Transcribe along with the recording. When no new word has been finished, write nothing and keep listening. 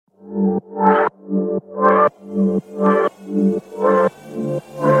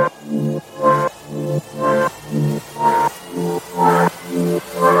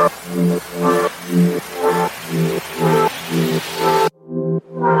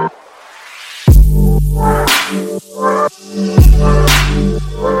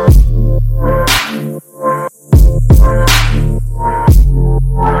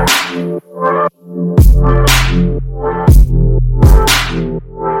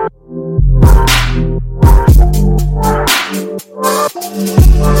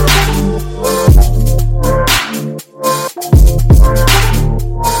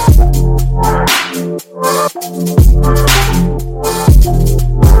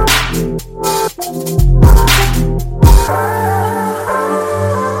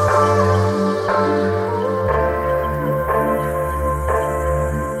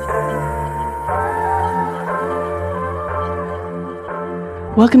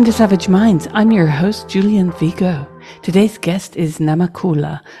Welcome to Savage Minds. I'm your host, Julian Vigo. Today's guest is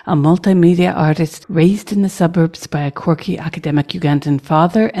Namakula, a multimedia artist raised in the suburbs by a quirky academic Ugandan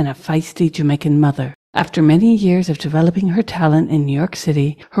father and a feisty Jamaican mother. After many years of developing her talent in New York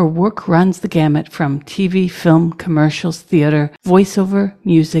City, her work runs the gamut from TV, film, commercials, theater, voiceover,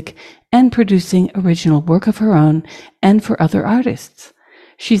 music, and producing original work of her own and for other artists.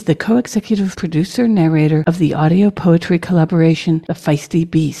 She's the co-executive producer-narrator of the audio poetry collaboration The Feisty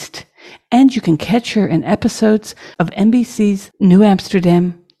Beast. And you can catch her in episodes of NBC's New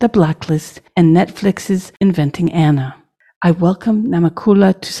Amsterdam, The Blacklist, and Netflix's Inventing Anna. I welcome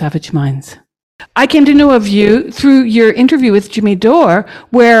Namakula to Savage Minds. I came to know of you through your interview with Jimmy Dore,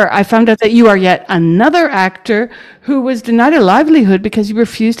 where I found out that you are yet another actor who was denied a livelihood because you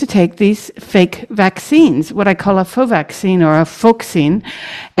refused to take these fake vaccines, what I call a faux vaccine or a folksine.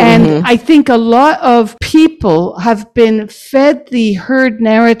 And I think a lot of people have been fed the herd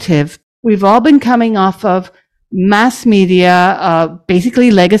narrative. We've all been coming off of mass media,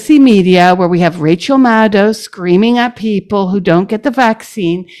 basically legacy media, where we have Rachel Maddow screaming at people who don't get the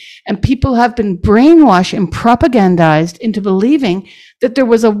vaccine, and people have been brainwashed and propagandized into believing that there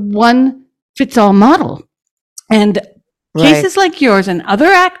was a one-fits-all model. And cases like yours and other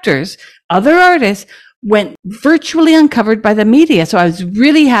actors, other artists, went virtually uncovered by the media. So I was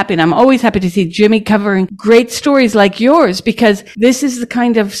really happy, and I'm always happy to see Jimmy covering great stories like yours, because this is the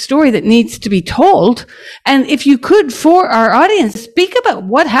kind of story that needs to be told. And if you could, for our audience, speak about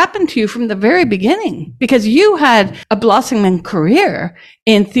what happened to you from the very beginning, because you had a blossoming career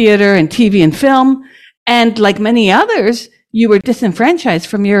in theater and TV and film, and like many others, you were disenfranchised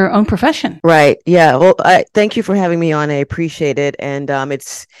from your own profession. Right. Yeah. Well, thank you for having me on. I appreciate it. And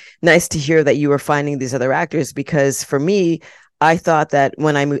it's nice to hear that you were finding these other actors, because for me, I thought that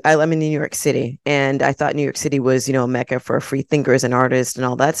when I'm in New York City, and I thought New York City was, a mecca for free thinkers and artists and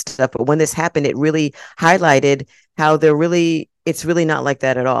all that stuff. But when this happened, it really highlighted how it's really not like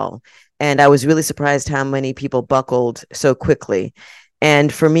that at all. And I was really surprised how many people buckled so quickly.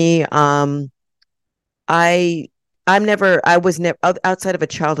 And for me, I was never, outside of a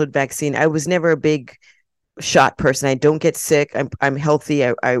childhood vaccine, I was never a big shot person. I don't get sick. I'm healthy.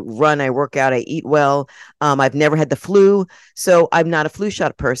 I run, I work out, I eat well. I've never had the flu. So I'm not a flu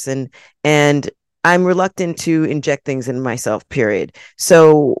shot person, and I'm reluctant to inject things in myself, period.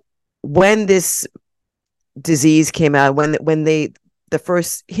 So when this disease came out, when the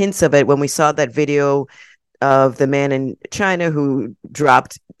first hints of it, when we saw that video of the man in China who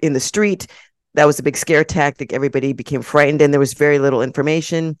dropped in the street, that was a big scare tactic. Everybody became frightened, and there was very little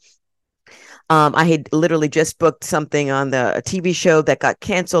information. I had literally just booked something on a TV show that got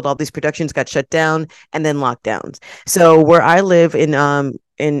canceled. All these productions got shut down, and then lockdowns. So where I live in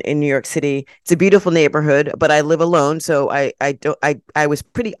New York City, it's a beautiful neighborhood, but I live alone. So I was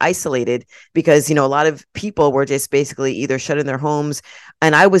pretty isolated, because, a lot of people were just basically either shut in their homes,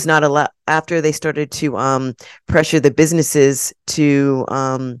 and I was not allowed, after they started to pressure the businesses to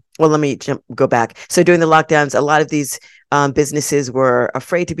well, let me go back. So during the lockdowns, a lot of these businesses were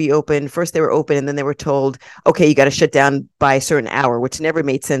afraid to be open. First, they were open, and then they were told, okay, you got to shut down by a certain hour, which never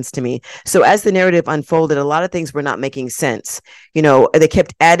made sense to me. So as the narrative unfolded, a lot of things were not making sense. They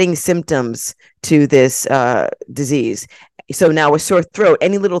kept adding symptoms to this disease. So now a sore throat,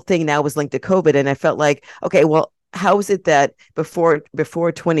 any little thing now was linked to COVID. And I felt like, okay, well, how is it that before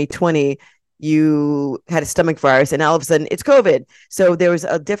 2020, you had a stomach virus, and all of a sudden it's COVID? So there was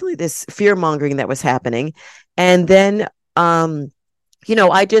definitely this fear mongering that was happening. And then,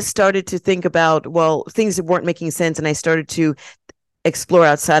 I just started to think about, well, things that weren't making sense. And I started to explore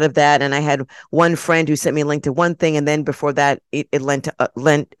outside of that. And I had one friend who sent me a link to one thing. And then before that, it linked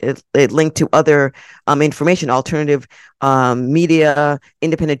to other information, alternative media,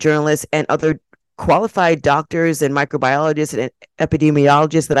 independent journalists, and other qualified doctors and microbiologists and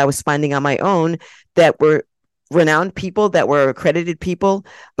epidemiologists that I was finding on my own, that were renowned people, that were accredited people.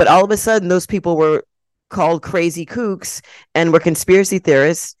 But all of a sudden, those people were called crazy kooks and were conspiracy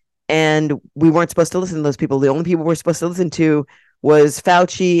theorists, and we weren't supposed to listen to those people. The only people we're supposed to listen to was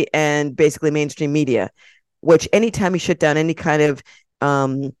Fauci and basically mainstream media, which anytime you shut down any kind of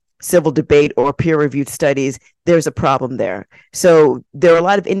civil debate or peer-reviewed studies, there's a problem there. So there are a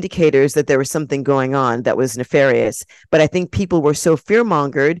lot of indicators that there was something going on that was nefarious. But I think people were so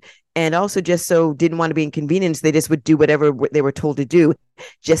fear-mongered, and also just so didn't want to be inconvenienced, they just would do whatever they were told to do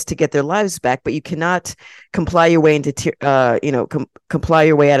just to get their lives back. But you cannot comply your way into, comply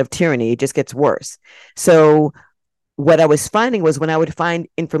your way out of tyranny. It just gets worse. So what I was finding was, when I would find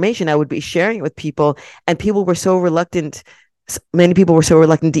information, I would be sharing it with people, and people were so reluctant many people were so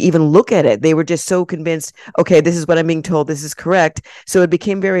reluctant to even look at it. They were just so convinced, okay, this is what I'm being told, this is correct. So it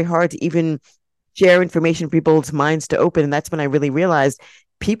became very hard to even share information for people's minds to open. And that's when I really realized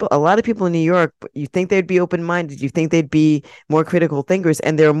a lot of people in New York, you think they'd be open-minded, you think they'd be more critical thinkers,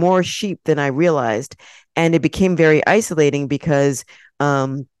 and there are more sheep than I realized. And it became very isolating because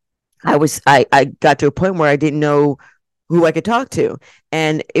I got to a point where I didn't know who I could talk to.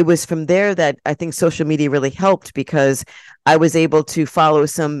 And it was from there that I think social media really helped, because I was able to follow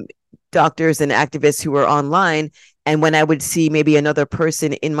some doctors and activists who were online. And when I would see maybe another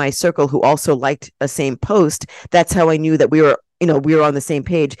person in my circle who also liked a same post, that's how I knew that we were on the same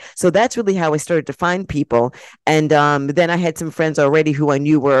page. So that's really how I started to find people. And then I had some friends already who I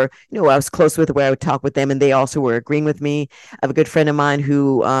knew were, I was close with, where I would talk with them, and they also were agreeing with me. I have a good friend of mine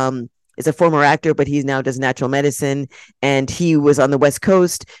who is a former actor, but he now does natural medicine, and he was on the West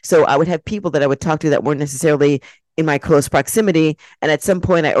Coast. So I would have people that I would talk to that weren't necessarily in my close proximity. And at some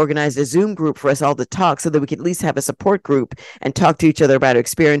point I organized a Zoom group for us all to talk, so that we could at least have a support group and talk to each other about our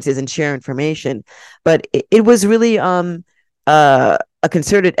experiences and share information. But it was really a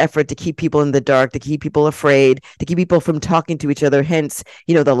concerted effort to keep people in the dark, to keep people afraid, to keep people from talking to each other. Hence,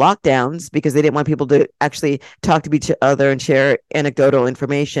 the lockdowns, because they didn't want people to actually talk to each other and share anecdotal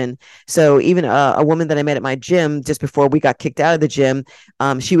information. So even a woman that I met at my gym just before we got kicked out of the gym,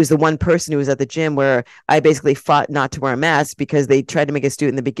 she was the one person who was at the gym where I basically fought not to wear a mask, because they tried to make us do it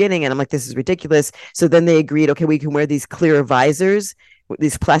in the beginning. And I'm like, this is ridiculous. So then they agreed, okay, we can wear these clear visors,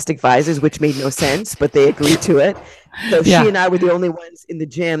 these plastic visors, which made no sense, but they agreed to it. So she and I were the only ones in the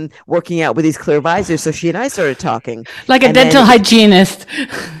gym working out with these clear visors. So she and I started talking. Like a dental hygienist.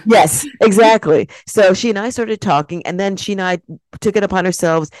 Yes, exactly. So she and I started talking, and then she and I took it upon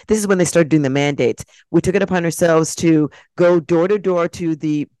ourselves. This is when they started doing the mandates. We took it upon ourselves to go door to door to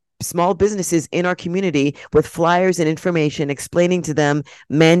the small businesses in our community with flyers and information, explaining to them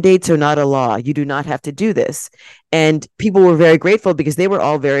mandates are not a law. You do not have to do this. And people were very grateful, because they were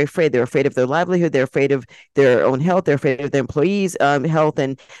all very afraid. They were afraid of their livelihood. They're afraid of their own health. They're afraid of their employees' health.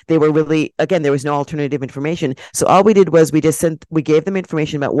 And they were really, again, there was no alternative information. So all we did was we gave them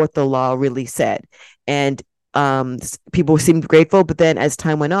information about what the law really said. And people seemed grateful, but then as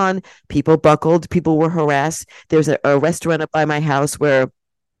time went on, people buckled, people were harassed. There's a restaurant up by my house where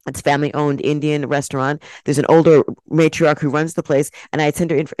it's family-owned Indian restaurant. There's an older matriarch who runs the place, and I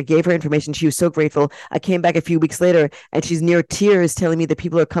gave her information. She was so grateful. I came back a few weeks later, and she's near tears, telling me that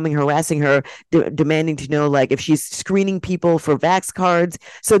people are coming, harassing her, demanding to know, like, if she's screening people for vax cards.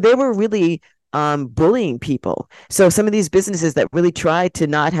 So they were really bullying people. So some of these businesses that really tried to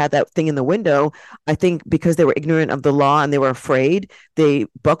not have that thing in the window, I think because they were ignorant of the law and they were afraid, they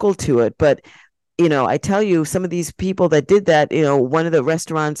buckled to it. But I tell you, some of these people that did that, one of the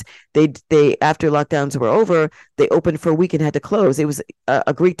restaurants, they after lockdowns were over, they opened for a week and had to close. It was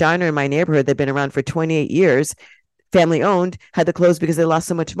a Greek diner in my neighborhood that'd been around for 28 years, family owned, had to close because they lost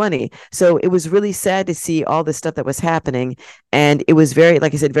so much money. So it was really sad to see all this stuff that was happening. And it was very,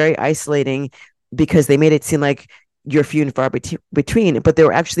 like I said, very isolating, because they made it seem like you're few and far between, but there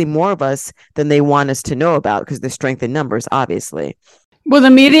were actually more of us than they want us to know about, because there's strength in numbers, obviously. Well,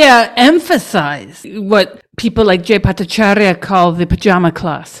 the media emphasize what people like Jay Bhattacharya call the pajama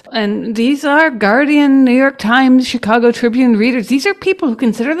class. And these are Guardian, New York Times, Chicago Tribune readers. These are people who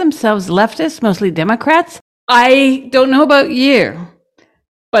consider themselves leftists, mostly Democrats. I don't know about you,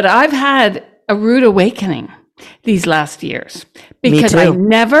 but I've had a rude awakening these last years, because I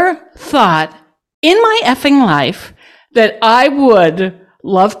never thought in my effing life that I would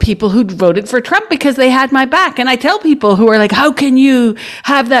love people who voted for Trump because they had my back. And I tell people who are like, how can you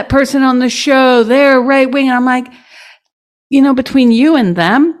have that person on the show? They're right wing. And I'm like, between you and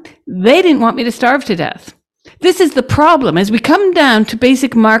them, they didn't want me to starve to death. This is the problem. As we come down to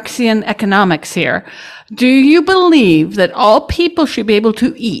basic Marxian economics here, do you believe that all people should be able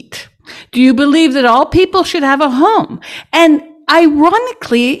to eat? Do you believe that all people should have a home? And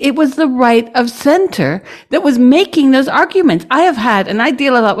ironically, it was the right of center that was making those arguments. I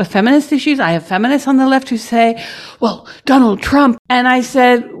deal a lot with feminist issues. I have feminists on the left who say, well, Donald Trump. And I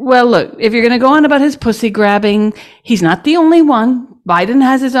said, well, look, if you're going to go on about his pussy grabbing, he's not the only one. Biden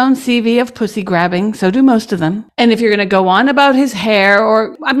has his own CV of pussy grabbing. So do most of them. And if you're going to go on about his hair,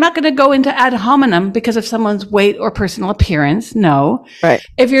 or I'm not going to go into ad hominem because of someone's weight or personal appearance. No. Right.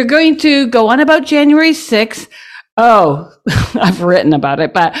 If you're going to go on about January 6th, oh, I've written about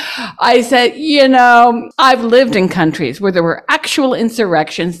it, but I said, I've lived in countries where there were actual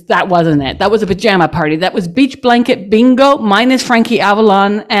insurrections. That wasn't it. That was a pajama party. That was beach blanket bingo minus Frankie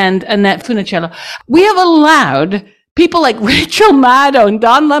Avalon and Annette Funicello. We have allowed people like Rachel Maddow and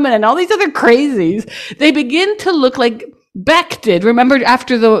Don Lemon and all these other crazies. They begin to look like Beck did. Remember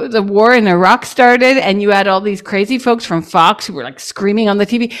after the war in Iraq started and you had all these crazy folks from Fox who were like screaming on the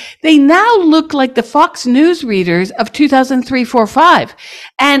TV? They now look like the Fox News readers of 2003, 4, 5.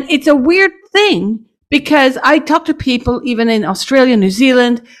 And it's a weird thing because I talk to people even in Australia, New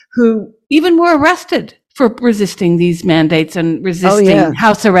Zealand, who even were arrested for resisting these mandates and resisting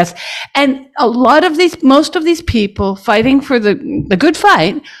house arrest. And most of these people fighting for the good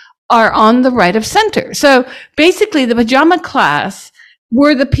fight are on the right of center. So basically the pajama class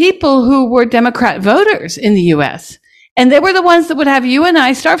were the people who were Democrat voters in the US. And they were the ones that would have you and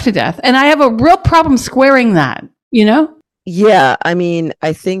I starve to death. And I have a real problem squaring that, you know? Yeah. I mean,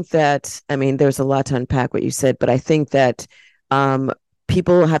 I think that, there's a lot to unpack what you said, but I think that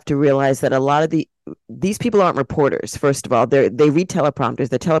people have to realize that a lot of these people aren't reporters. First of all, they read teleprompters,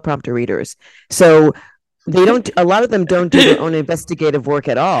 they're teleprompter readers. So a lot of them don't do their own investigative work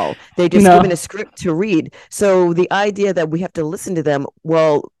at all. They just given a script to read. So the idea that we have to listen to them,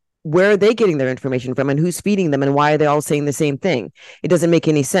 well, where are they getting their information from and who's feeding them and why are they all saying the same thing? It doesn't make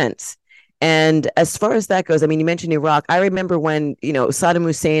any sense. And as far as that goes, you mentioned Iraq. I remember when, Saddam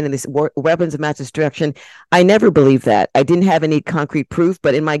Hussein and these weapons of mass destruction, I never believed that. I didn't have any concrete proof,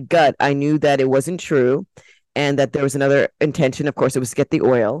 but in my gut, I knew that it wasn't true and that there was another intention. Of course, it was to get the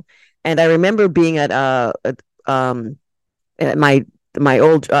oil. And I remember being at my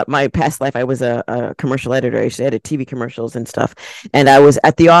past life. I was a commercial editor. I used to edit TV commercials and stuff. And I was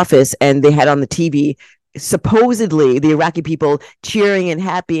at the office, and they had on the TV supposedly the Iraqi people cheering and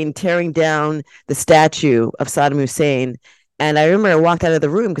happy and tearing down the statue of Saddam Hussein. And I remember I walked out of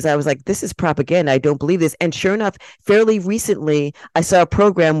the room because I was like, this is propaganda. I don't believe this. And sure enough, fairly recently, I saw a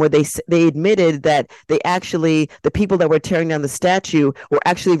program where they admitted that the people that were tearing down the statue were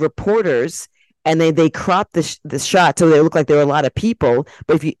actually reporters. And they cropped the shot so they looked like there were a lot of people.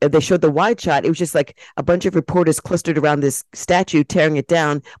 But if they showed the wide shot, it was just like a bunch of reporters clustered around this statue tearing it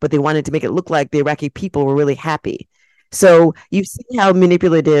down. But they wanted to make it look like the Iraqi people were really happy. So you see how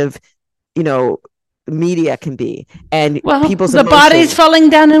manipulative, media can be, and people's the bodies falling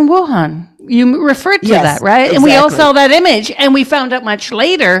down in Wuhan. You referred to that, right? Exactly. And we all saw that image, and we found out much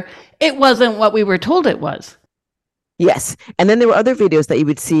later it wasn't what we were told it was. Yes, and then there were other videos that you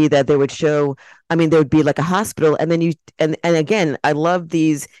would see that they would show. There would be like a hospital, and then and again, I love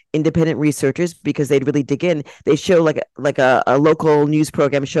these independent researchers because they'd really dig in. They show like a local news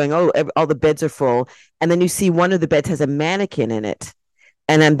program showing, all the beds are full, and then you see one of the beds has a mannequin in it.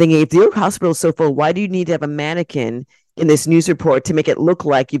 And I'm thinking, if your hospital is so full, why do you need to have a mannequin in this news report to make it look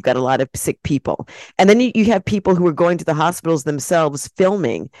like you've got a lot of sick people? And then you have people who are going to the hospitals themselves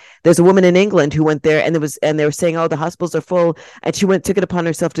filming. There's a woman in England who went there, and they were saying, the hospitals are full. And she took it upon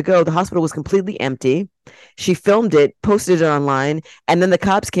herself to go. The hospital was completely empty. She filmed it, posted it online, and then the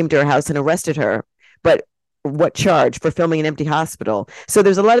cops came to her house and arrested her. But what charge for filming an empty hospital? So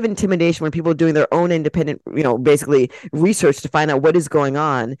there's a lot of intimidation when people are doing their own independent, basically research to find out what is going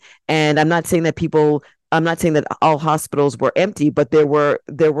on. And I'm not saying that all hospitals were empty, but there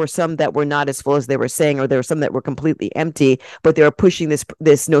were some that were not as full as they were saying, or there were some that were completely empty, but they were pushing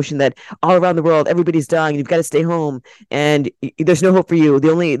this notion that all around the world, everybody's dying, you've got to stay home, and there's no hope for you. The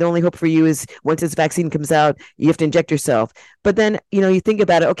only hope for you is once this vaccine comes out, you have to inject yourself. But then, you think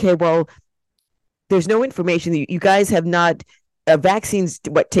about it, okay, well, there's no information. You guys have not, vaccines,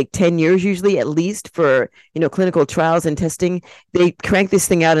 take 10 years usually at least for, clinical trials and testing. They crank this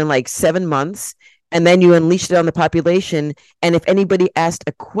thing out in like 7 months, and then you unleash it on the population. And if anybody asked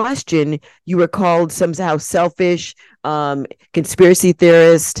a question, you were called somehow selfish, conspiracy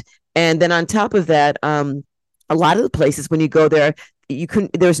theorist. And then on top of that, a lot of the places when you go there,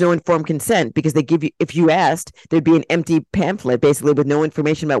 there's no informed consent because they give you, if you asked, there'd be an empty pamphlet basically with no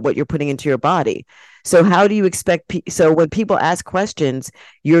information about what you're putting into your body. So how do you expect, so when people ask questions,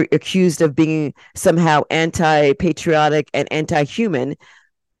 you're accused of being somehow anti-patriotic and anti-human,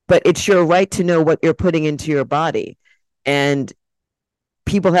 but it's your right to know what you're putting into your body. And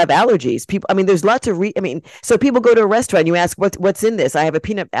people have allergies. There's lots of so people go to a restaurant, you ask what's in this. I have a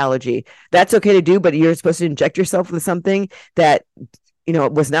peanut allergy. That's okay to do, but you're supposed to inject yourself with something that,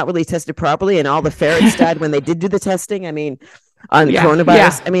 was not really tested properly, and all the ferrets died when they did do the testing. On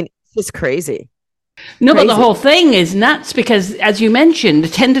coronavirus. Yeah. It's just crazy. No, but the whole thing is nuts because, as you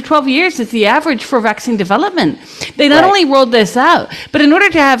mentioned, 10 to 12 years is the average for vaccine development. They not only rolled this out, but in order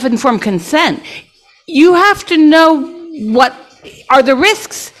to have informed consent, you have to know what are the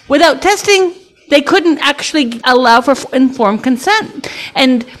risks. Without testing, they couldn't actually allow for informed consent.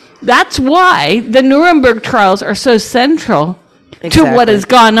 And that's why the Nuremberg trials are so central to what has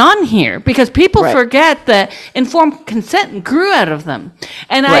gone on here, because people forget that informed consent grew out of them.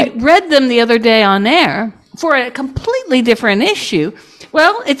 And I read them the other day on air. for a completely different issue.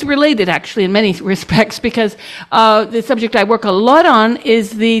 Well, it's related actually in many respects, because the subject I work a lot on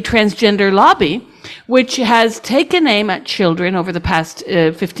is the transgender lobby, which has taken aim at children over the past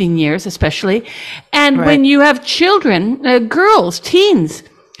 15 years, especially. And Right. when you have children, girls, teens,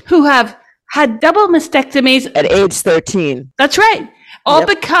 who have had double mastectomies At age 13. That's right. All Yep.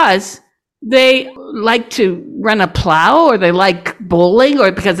 because they like to run a plow, or they like bowling,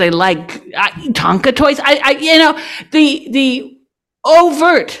 or because they like Tonka toys. The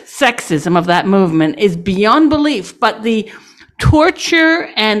overt sexism of that movement is beyond belief, but the torture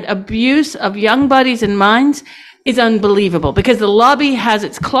and abuse of young bodies and minds is unbelievable, because the lobby has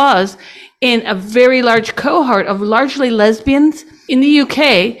its claws in a very large cohort of largely lesbians. In the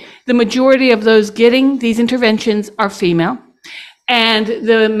UK, the majority of those getting these interventions are female, and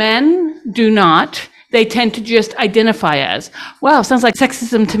the men do not. They tend to just identify as, wow, sounds like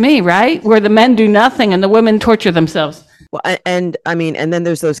sexism to me, right? Where the men do nothing and the women torture themselves. Well, and then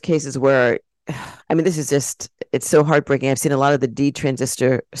there's those cases where, this is just, it's so heartbreaking. I've seen a lot of the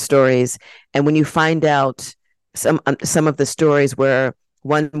detransistor stories, and when you find out some of the stories where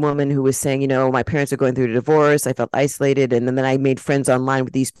one woman who was saying, my parents are going through a divorce, I felt isolated, and then I made friends online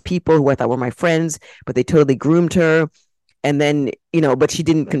with these people who I thought were my friends, but they totally groomed her. And then, but she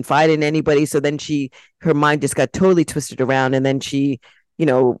didn't confide in anybody. So then her mind just got totally twisted around. And then she,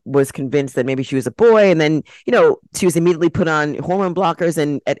 was convinced that maybe she was a boy. And then, she was immediately put on hormone blockers,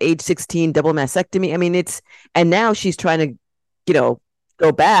 and at age 16, double mastectomy. And now she's trying to,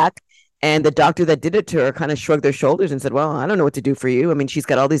 go back. And the doctor that did it to her kind of shrugged their shoulders and said, well, I don't know what to do for you. She's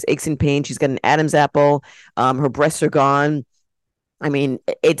got all these aches and pains. She's got an Adam's apple. Her breasts are gone.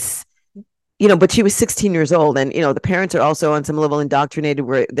 It's, but she was 16 years old, and, the parents are also on some level indoctrinated,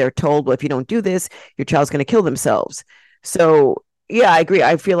 where they're told, well, if you don't do this, your child's going to kill themselves. So, yeah, I agree.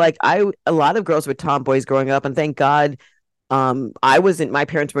 I feel like a lot of girls were tomboys growing up, and thank God, my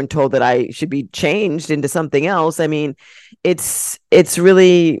parents weren't told that I should be changed into something else. It's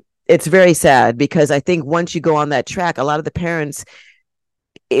very sad, because I think once you go on that track, a lot of the parents,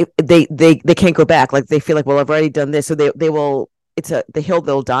 they can't go back. Like, they feel like, well, I've already done this. So they will, it's the hill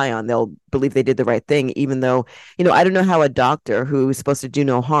they'll die on. They'll believe they did the right thing, even though, I don't know how a doctor who's supposed to do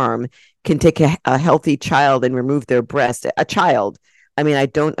no harm can take a healthy child and remove their breast. A child. I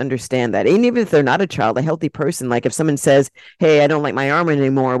don't understand that. And even if they're not a child, a healthy person, like if someone says, hey, I don't like my arm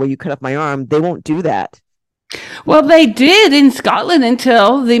anymore, well, you cut off my arm, they won't do that. Well, they did in Scotland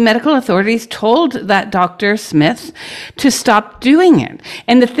until the medical authorities told that Dr. Smith to stop doing it.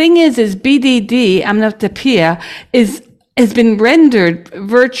 And the thing is BDD, amniotopic, has been rendered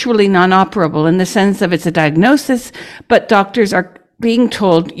virtually non-operable, in the sense of it's a diagnosis, but doctors are being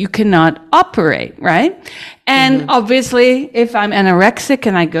told you cannot operate, right? And obviously, if I'm anorexic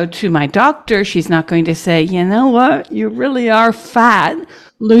and I go to my doctor, she's not going to say, you know what, you really are fat,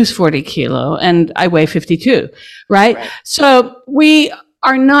 lose 40 kilo, and I weigh 52, right? So we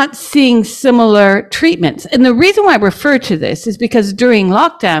are not seeing similar treatments. And the reason why I refer to this is because during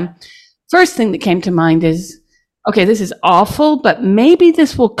lockdown, first thing that came to mind is, okay, this is awful, but maybe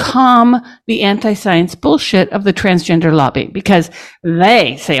this will calm the anti-science bullshit of the transgender lobby, because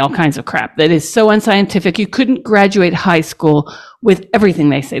they say all kinds of crap that is so unscientific. You couldn't graduate high school with everything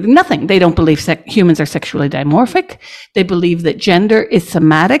they say. Nothing. They don't believe humans are sexually dimorphic. They believe that gender is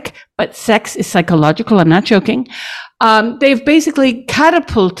somatic, but sex is psychological. I'm not joking. They've basically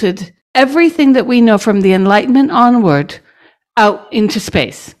catapulted everything that we know from the Enlightenment onward out into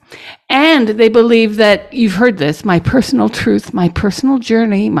space. And they believe that, you've heard this, my personal truth, my personal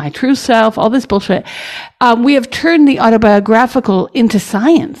journey, my true self, all this bullshit. We have turned the autobiographical into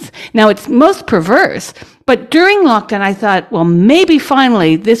science. Now, it's most perverse, but during lockdown, I thought, well, maybe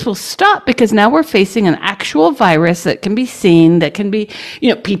finally this will stop, because now we're facing an actual virus that can be seen, that can be,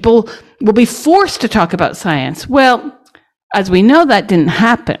 people will be forced to talk about science. Well, as we know, that didn't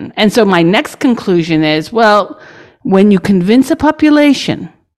happen. And so my next conclusion is, well, when you convince a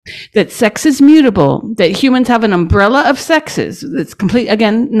population that sex is mutable, that humans have an umbrella of sexes, that's complete,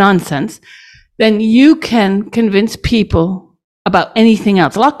 again, nonsense, then you can convince people about anything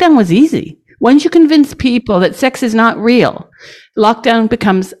else. Lockdown was easy. Once you convince people that sex is not real, lockdown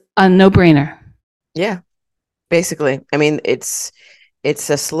becomes a no-brainer. Yeah, basically. It's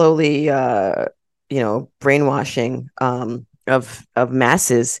a slowly, brainwashing of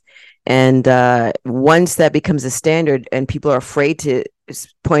masses. And once that becomes a standard and people are afraid to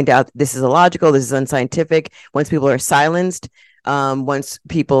point out this is illogical, this is unscientific, once people are silenced, once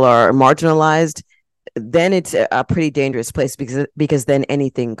people are marginalized, then it's a pretty dangerous place, because then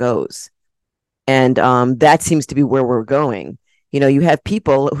anything goes. And that seems to be where we're going. You have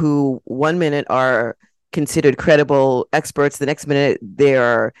people who one minute are considered credible experts. The next minute they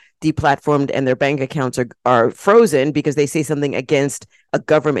are deplatformed and their bank accounts are frozen because they say something against a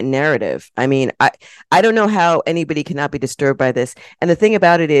government narrative. I mean, I don't know how anybody cannot be disturbed by this. And the thing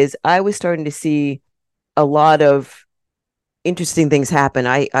about it is, I was starting to see a lot of interesting things happen.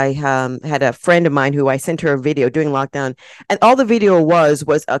 I had a friend of mine who I sent her a video during lockdown, and all the video was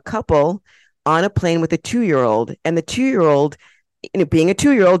a couple on a plane with a 2-year-old, and the 2-year-old, being a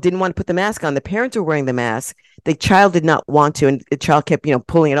 2-year-old, didn't want to put the mask on. The parents were wearing the mask. The child did not want to, and the child kept,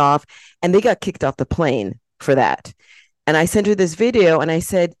 pulling it off, and they got kicked off the plane for that. And I sent her this video, and I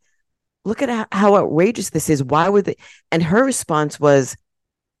said, "Look at how outrageous this is. Why would they?" And her response was,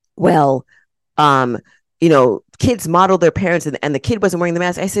 "Well, kids model their parents, and the kid wasn't wearing the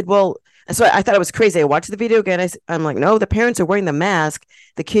mask." I said, well, so I thought it was crazy. I watched the video again. I'm like, no, the parents are wearing the mask.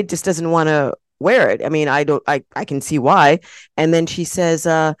 The kid just doesn't want to wear it. I mean, I can see why. And then she says,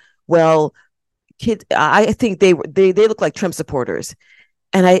 well, kids, I think they look like Trump supporters.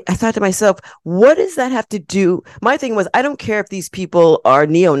 And I thought to myself, what does that have to do? My thing was, I don't care if these people are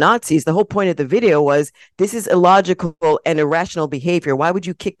neo-Nazis. The whole point of the video was, this is illogical and irrational behavior. Why would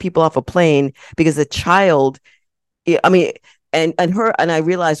you kick people off a plane because a child, I mean, and I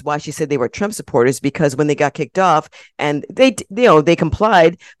realized why she said they were Trump supporters, because when they got kicked off and they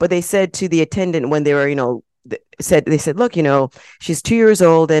complied, but they said to the attendant when they were, they said, look, she's 2 years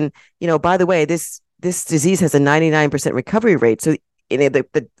old. And, by the way, this disease has a 99% recovery rate. So,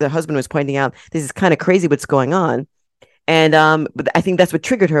 the husband was pointing out, this is kind of crazy what's going on. And but I think that's what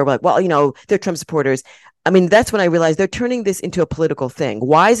triggered her. Like, well, they're Trump supporters. I mean, that's when I realized they're turning this into a political thing.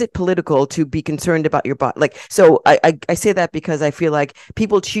 Why is it political to be concerned about your body? Like, so I say that because I feel like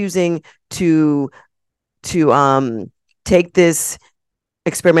people choosing to take this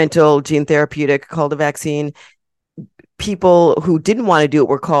experimental gene therapeutic called a vaccine, people who didn't want to do it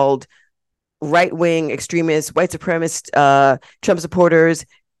were called right-wing extremists, white supremacist, Trump supporters,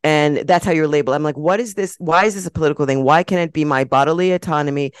 and that's how you're labeled. I'm like, what is this? Why is this a political thing? Why can't it be my bodily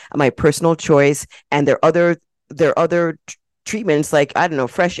autonomy, my personal choice? And there are other treatments, like, I don't know,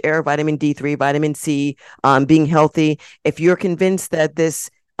 fresh air, vitamin D3, vitamin C, being healthy. If you're convinced that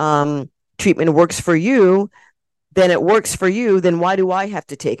this treatment works for you, then it works for you, then why do I have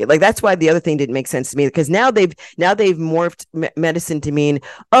to take it? Like, that's why the other thing didn't make sense to me, because now they've morphed medicine to mean,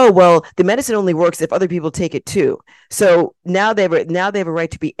 oh, well, the medicine only works if other people take it too. So now they have a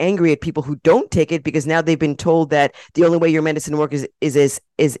right to be angry at people who don't take it, because now they've been told that the only way your medicine works is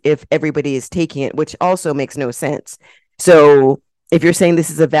if everybody is taking it, which also makes no sense. So if you're saying this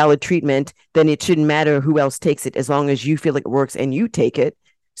is a valid treatment, then it shouldn't matter who else takes it, as long as you feel like it works and you take it.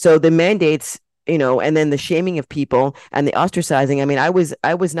 So the mandates, and then the shaming of people and the ostracizing. I mean, I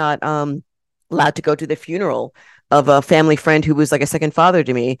was not allowed to go to the funeral of a family friend who was like a second father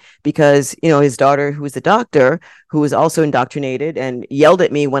to me, because, his daughter, who was a doctor, who was also indoctrinated, and yelled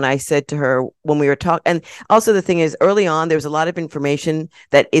at me when I said to her, when we were talking. And also the thing is, early on, there was a lot of information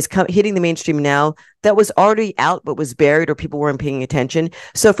that is hitting the mainstream now that was already out, but was buried, or people weren't paying attention.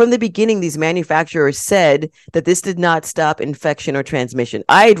 So from the beginning, these manufacturers said that this did not stop infection or transmission.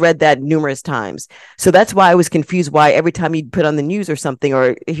 I had read that numerous times. So that's why I was confused why every time you'd put on the news or something,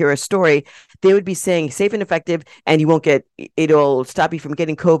 or hear a story, they would be saying safe and effective, and it'll stop you from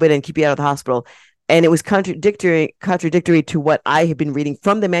getting COVID and keep you out of the hospital. And it was contradictory to what I had been reading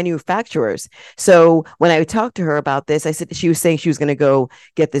from the manufacturers. So when I talked to her about this, I said, she was saying she was going to go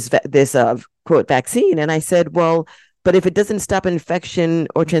get this quote vaccine. And I said, well, but if it doesn't stop infection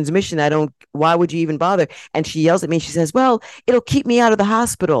or transmission, why would you even bother? And she yells at me. She says, well, it'll keep me out of the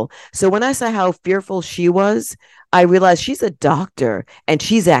hospital. So when I saw how fearful she was, I realized she's a doctor and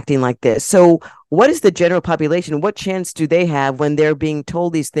she's acting like this. So what is the general population? What chance do they have when they're being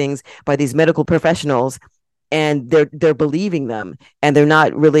told these things by these medical professionals, and they're believing them, and they're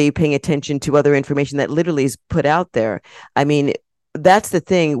not really paying attention to other information that literally is put out there? I mean, that's the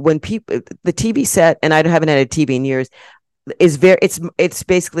thing. When the TV set, and I haven't had a TV in years, is it's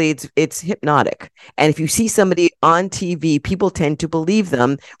basically hypnotic. And if you see somebody on TV, people tend to believe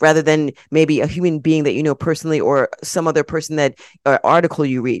them rather than maybe a human being that you know personally, or some other person that article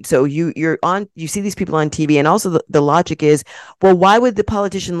you read. So you see these people on TV, and also the logic is, well, why would the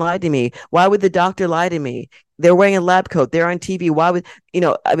politician lie to me? Why would the doctor lie to me? They're wearing a lab coat. They're on TV. Why would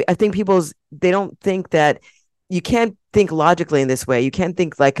I think they don't think that. You can't think logically in this way. You can't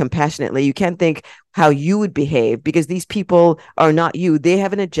think like compassionately. You can't think how you would behave, because these people are not you. They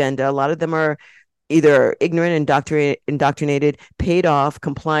have an agenda. A lot of them are, either ignorant, indoctrinated, paid off,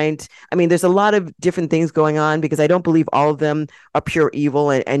 compliant. I mean, there's a lot of different things going on because I don't believe all of them are pure evil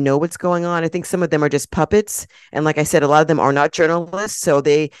and know what's going on. I think some of them are just puppets. And like I said, a lot of them are not journalists. So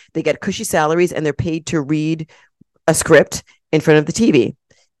they get cushy salaries and they're paid to read a script in front of the TV.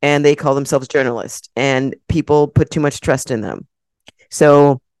 And they call themselves journalists. And people put too much trust in them.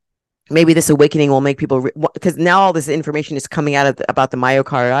 So maybe this awakening will make people, because now all this information is coming out about the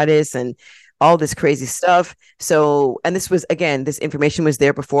myocarditis and all this crazy stuff. So, and this was, again, this information was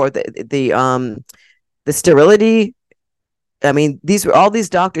there before the sterility. I mean, these were all these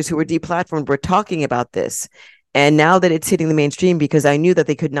doctors who were deplatformed were talking about this. And now that it's hitting the mainstream, because I knew that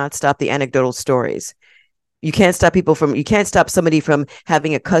they could not stop the anecdotal stories. You can't stop you can't stop somebody from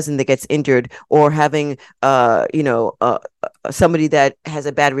having a cousin that gets injured or having somebody that has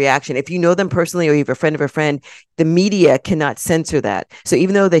a bad reaction. If you know them personally or you have a friend of a friend, the media cannot censor that. So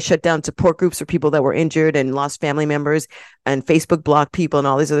even though they shut down support groups for people that were injured and lost family members and Facebook blocked people and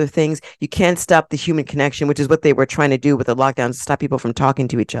all these other things, you can't stop the human connection, which is what they were trying to do with the lockdowns, to stop people from talking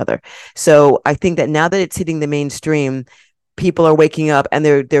to each other. So I think that now that it's hitting the mainstream, people are waking up and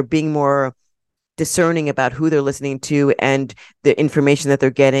they're being more discerning about who they're listening to and the information that they're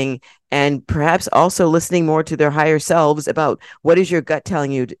getting, and perhaps also listening more to their higher selves about what is your gut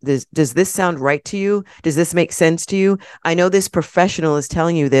telling you. Does this sound right to you? Does this make sense to you? I know this professional is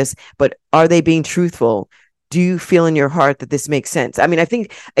telling you this, but are they being truthful? Do you feel in your heart that this makes sense? I mean, I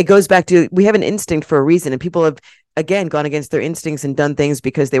think it goes back to, we have an instinct for a reason, and people have, again, gone against their instincts and done things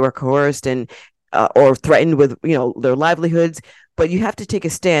because they were coerced and or threatened with, their livelihoods. But you have to take a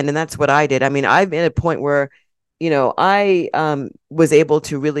stand, and that's what I did. I mean, I'm at a point where, I was able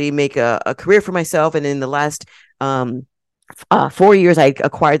to really make a career for myself, and in the last 4 years, I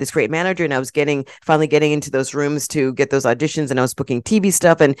acquired this great manager, and I was finally getting into those rooms to get those auditions, and I was booking TV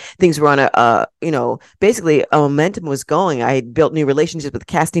stuff, and things were on basically a momentum was going. I had built new relationships with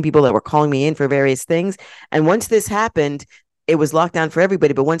casting people that were calling me in for various things, and once this happened, it was locked down for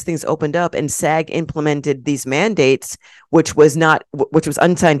everybody. But once things opened up and SAG implemented these mandates, which was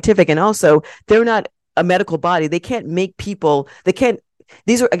unscientific, and also they're not a medical body. They can't make people,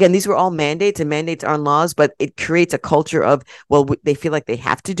 these were all mandates, and mandates aren't laws, but it creates a culture of, well, they feel like they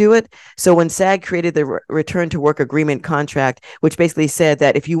have to do it. So when SAG created the return to work agreement contract, which basically said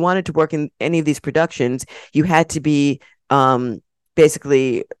that if you wanted to work in any of these productions, you had to be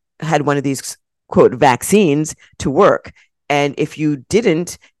basically had one of these quote vaccines to work. And if you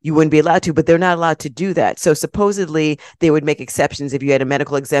didn't, you wouldn't be allowed to, but they're not allowed to do that. So supposedly they would make exceptions if you had a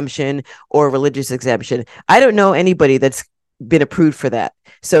medical exemption or a religious exemption. I don't know anybody that's been approved for that.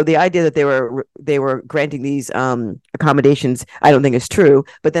 So the idea that they were granting these accommodations, I don't think is true.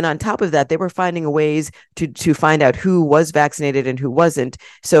 But then on top of that, they were finding ways to find out who was vaccinated and who wasn't.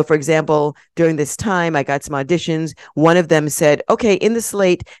 So for example, during this time, I got some auditions. One of them said, okay, in the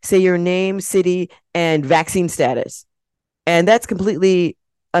slate, say your name, city, and vaccine status. And that's completely,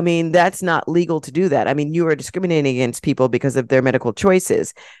 I mean, that's not legal to do that. I mean, you are discriminating against people because of their medical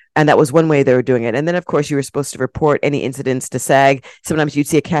choices. And that was one way they were doing it. And then, of course, you were supposed to report any incidents to SAG. Sometimes you'd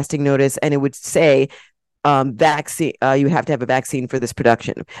see a casting notice and it would say, vaccine, you have to have a vaccine for this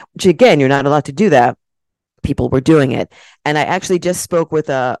production, which again, you're not allowed to do that. People were doing it. And I actually just spoke with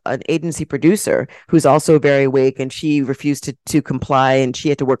an agency producer who's also very awake, and she refused to comply, and she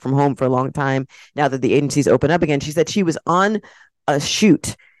had to work from home for a long time. Now that the agencies open up again, she said she was on a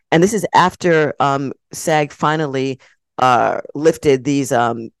shoot, and this is after SAG finally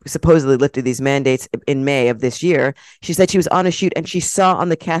supposedly lifted these mandates in May of this year. She said she was on a shoot and she saw on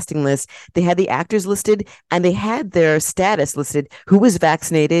the casting list, they had the actors listed and they had their status listed, who was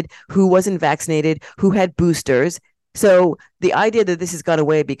vaccinated, who wasn't vaccinated, who had boosters. So the idea that this has gone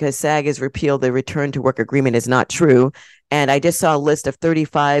away because SAG has repealed the return to work agreement is not true. And I just saw a list of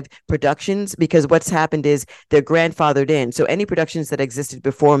 35 productions, because what's happened is they're grandfathered in. So any productions that existed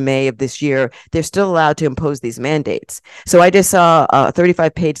before May of this year, they're still allowed to impose these mandates. So I just saw a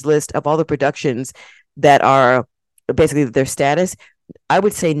 35-page list of all the productions that are basically their status. I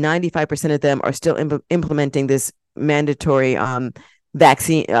would say 95% of them are still implementing this mandatory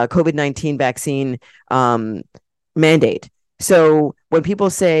vaccine, COVID-19 vaccine mandate. So when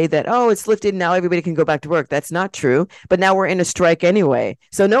people say that, oh, it's lifted, now everybody can go back to work, that's not true. But now we're in a strike anyway.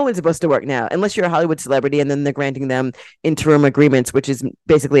 So no one's supposed to work now, unless you're a Hollywood celebrity, and then they're granting them interim agreements, which is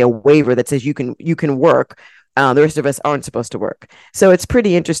basically a waiver that says you can work. The rest of us aren't supposed to work. So it's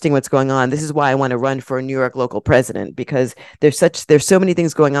pretty interesting what's going on. This is why I want to run for a New York local president, because there's so many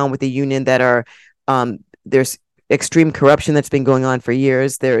things going on with the union that are there's extreme corruption that's been going on for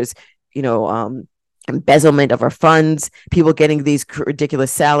years. There's embezzlement of our funds, people getting these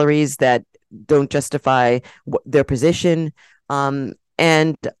ridiculous salaries that don't justify their position.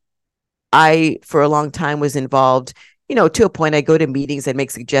 And I, for a long time, was involved, to a point. I go to meetings and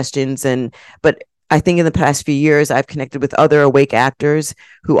make suggestions, but I think in the past few years, I've connected with other awake actors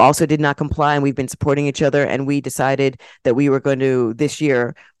who also did not comply, and we've been supporting each other. And we decided that we were going to this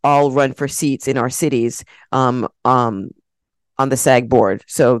year all run for seats in our cities, on the SAG board.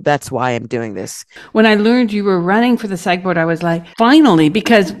 So that's why I'm doing this. When I learned you were running for the SAG board, I was like, finally,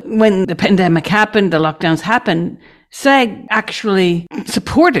 because when the pandemic happened, the lockdowns happened, SAG actually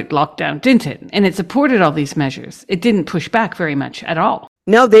supported lockdown, didn't it? And it supported all these measures. It didn't push back very much at all.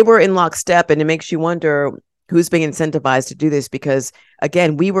 No, they were in lockstep, and it makes you wonder who's being incentivized to do this, because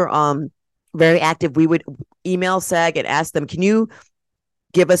again, we were very active. We would email SAG and ask them, can you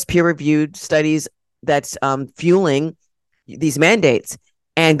give us peer-reviewed studies that's fueling these mandates?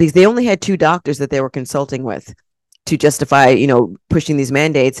 And because they only had 2 doctors that they were consulting with to justify, pushing these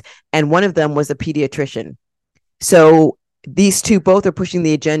mandates, and one of them was a pediatrician. So these 2 both are pushing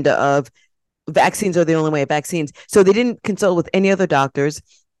the agenda of vaccines are the only way, vaccines. So they didn't consult with any other doctors.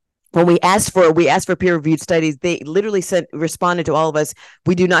 When we asked for peer-reviewed studies, they literally responded to all of us,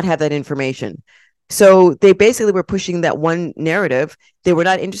 we do not have that information. So they basically were pushing that one narrative. They were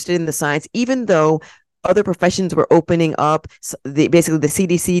not interested in the science, even though other professions were opening up. Basically, the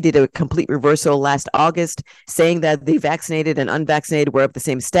CDC did a complete reversal last August, saying that the vaccinated and unvaccinated were of the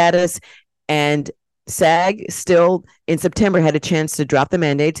same status. And SAG still in September had a chance to drop the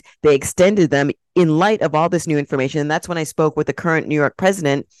mandates. They extended them in light of all this new information. And that's when I spoke with the current New York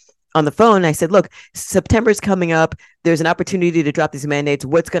president on the phone. I said, look, September's coming up. There's an opportunity to drop these mandates.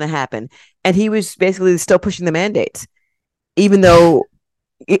 What's going to happen? And he was basically still pushing the mandates, even though,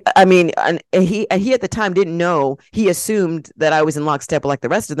 I mean, and he at the time didn't know. He assumed that I was in lockstep like the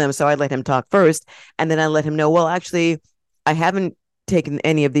rest of them. So I let him talk first. And then I let him know, well, actually, I haven't taken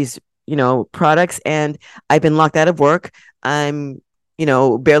any of these products, and I've been locked out of work. I'm,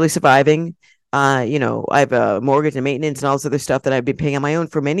 barely surviving. I have a mortgage and maintenance and all this other stuff that I've been paying on my own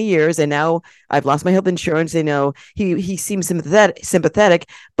for many years. And now I've lost my health insurance. He seems sympathetic,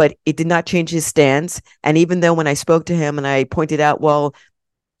 but it did not change his stance. And even though when I spoke to him and I pointed out, well,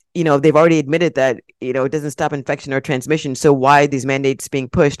 they've already admitted that, it doesn't stop infection or transmission. So why are these mandates being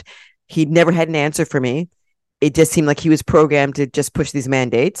pushed? He never had an answer for me. It just seemed like he was programmed to just push these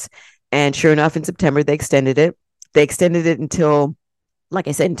mandates. And sure enough, in September, they extended it. They extended it until, like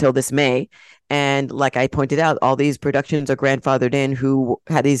I said, until this May. And like I pointed out, all these productions are grandfathered in who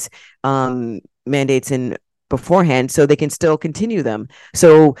had these mandates in beforehand, so they can still continue them.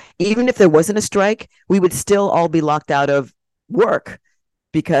 So even if there wasn't a strike, we would still all be locked out of work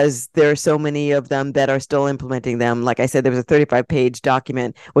because there are so many of them that are still implementing them. Like I said, there was a 35-page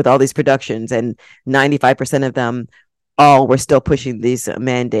document with all these productions, and 95% of them all were still pushing these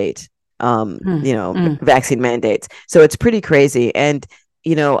mandate, vaccine mandates. So it's pretty crazy. And,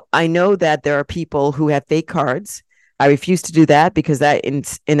 I know that there are people who have fake cards. I refuse to do that because that in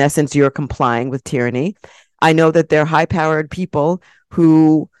essence, you're complying with tyranny. I know that there are high-powered people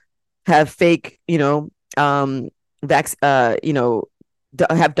who have fake, have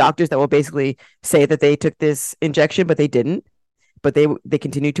doctors that will basically say that they took this injection, but they didn't, but they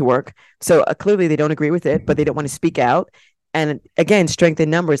continue to work. So clearly they don't agree with it, but they don't want to speak out. And again, strength in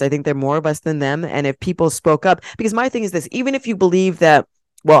numbers. I think there are more of us than them. And if people spoke up, because my thing is this, even if you believe that,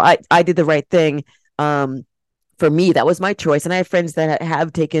 well, I did the right thing, for me, that was my choice. And I have friends that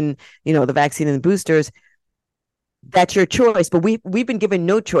have taken, the vaccine and the boosters. That's your choice. But we've been given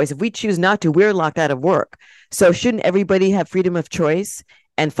no choice. If we choose not to, we're locked out of work. So shouldn't everybody have freedom of choice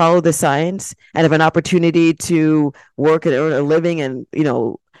and follow the science and have an opportunity to work and earn a living and,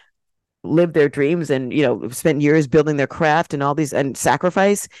 live their dreams and, spent years building their craft and all these and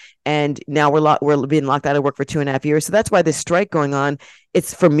sacrifice. And now we're being locked out of work for 2.5 years. So that's why this strike going on,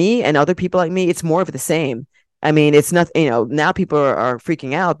 it's for me and other people like me, it's more of the same. I mean, it's not, now people are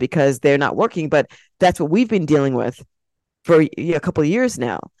freaking out because they're not working, but that's what we've been dealing with for a couple of years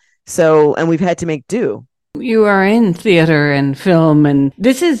now. So, and we've had to make do. You are in theater and film, and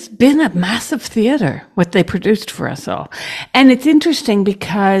this has been a massive theater, what they produced for us all. And it's interesting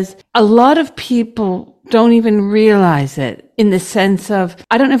because a lot of people don't even realize it in the sense of,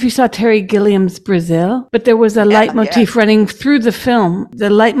 I don't know if you saw Terry Gilliam's Brazil, but there was a leitmotif running through the film. The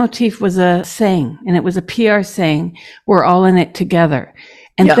leitmotif was a saying, and it was a PR saying, we're all in it together.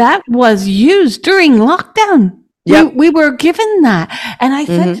 And that was used during lockdown. Yeah, we were given that. And I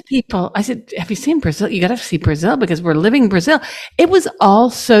said to people, I said, have you seen Brazil? You got to see Brazil because we're living Brazil. It was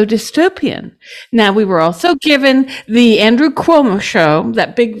all so dystopian. Now, we were also given the Andrew Cuomo show,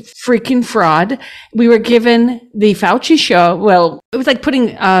 that big freaking fraud. We were given the Fauci show. Well, It was like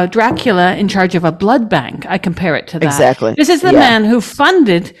putting Dracula in charge of a blood bank. I compare it to that. Exactly. This is the man who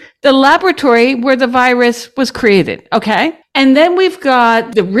funded the laboratory where the virus was created. Okay. And then we've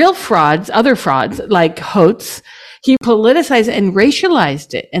got the real frauds, other frauds like Hotz. He politicized and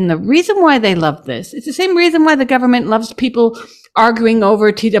racialized it. And the reason why they love this, it's the same reason why the government loves people arguing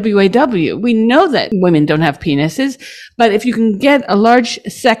over TWAW. We know that women don't have penises, but if you can get a large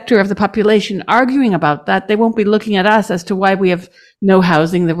sector of the population arguing about that, they won't be looking at us as to why we have no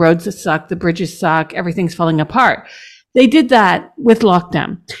housing, the roads suck, the bridges suck, everything's falling apart. They did that with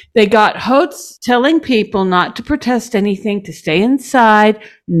lockdown. They got Hotz telling people not to protest anything, to stay inside,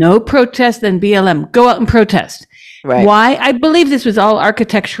 no protest, then BLM, go out and protest. Right. Why? I believe this was all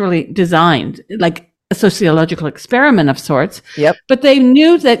architecturally designed, like a sociological experiment of sorts. Yep. But they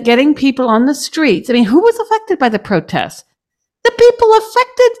knew that getting people on the streets, I mean, who was affected by the protests? The people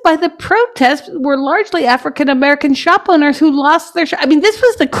affected by the protests were largely African-American shop owners who lost their I mean, this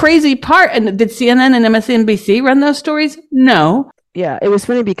was the crazy part. And did CNN and MSNBC run those stories? No. Yeah, it was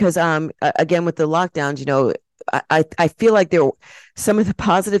funny because, again, with the lockdowns, you know, I feel like there were some of the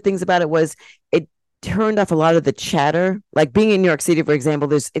positive things about it was it turned off a lot of the chatter. Like being in New York City, for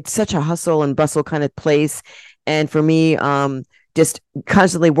example, it's such a hustle and bustle kind of place. And for me, just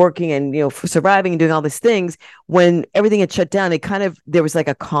constantly working and, you know, for surviving and doing all these things, when everything had shut down, there was like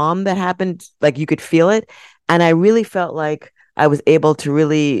a calm that happened, like you could feel it. And I really felt like I was able to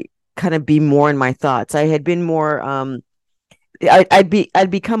really kind of be more in my thoughts. I had been more, I'd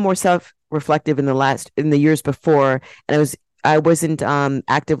become more self-reflective in the years before. And I wasn't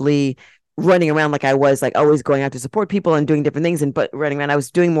actively running around like I was, like always going out to support people and doing different things, but running around, I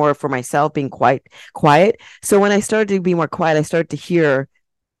was doing more for myself, being quiet. So when I started to be more quiet, I started to hear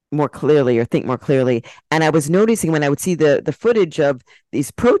more clearly or think more clearly. And I was noticing when I would see the footage of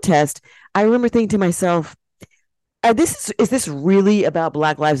these protests, I remember thinking to myself, is this really about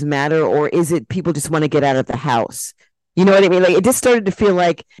Black Lives Matter, or is it people just want to get out of the house? You know what I mean? Like, it just started to feel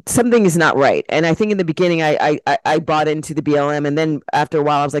like something is not right. And I think in the beginning, I bought into the BLM. And then after a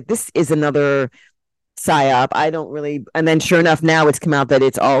while, I was like, this is another psyop. I don't really. And then sure enough, now it's come out that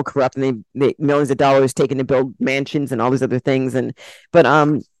it's all corrupt and they millions of dollars taken to build mansions and all these other things.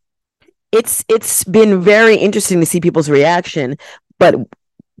 But it's been very interesting to see people's reaction. But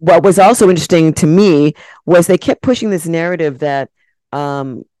what was also interesting to me was they kept pushing this narrative that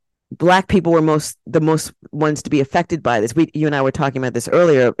Black people were the most ones to be affected by this. You and I were talking about this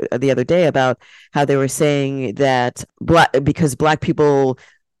earlier the other day about how they were saying that because Black people,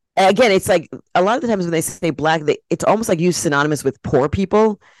 again, it's like a lot of the times when they say Black, it's almost like used synonymous with poor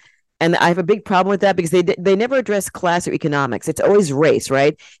people. And I have a big problem with that because they never address class or economics. It's always race,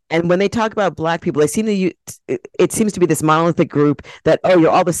 right? And when they talk about Black people, it seems to be this monolithic group that, oh,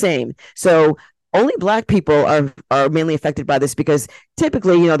 you're all the same. So only Black people are mainly affected by this because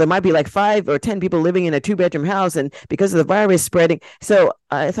typically, you know, there might be like 5 or 10 people living in a 2-bedroom house, and because of the virus spreading. So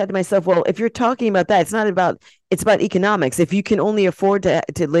I thought to myself, well, if you're talking about that, it's about economics. If you can only afford to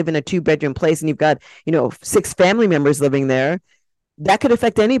live in a 2-bedroom place and you've got, you know, 6 family members living there, that could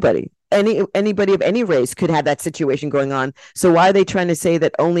affect anybody. Anybody of any race could have that situation going on. So why are they trying to say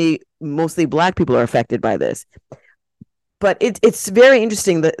that mostly Black people are affected by this? But it's very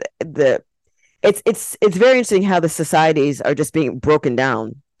interesting it's very interesting how the societies are just being broken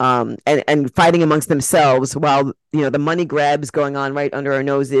down and fighting amongst themselves while, you know, the money grabs going on right under our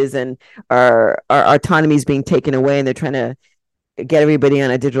noses and our autonomy is being taken away, and they're trying to get everybody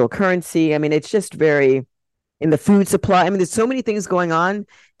on a digital currency. I mean, it's just very in the food supply. I mean, there's so many things going on.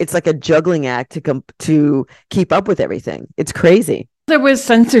 It's like a juggling act to keep up with everything. It's crazy. There was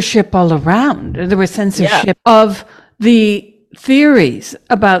censorship all around. There was censorship of the theories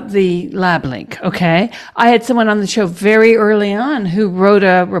about the lab link. Okay. I had someone on the show very early on who wrote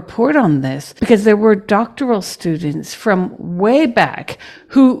a report on this because there were doctoral students from way back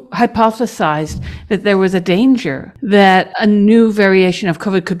who hypothesized that there was a danger that a new variation of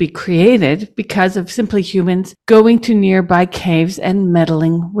COVID could be created because of simply humans going to nearby caves and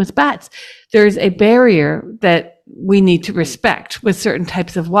meddling with bats. There's a barrier that we need to respect with certain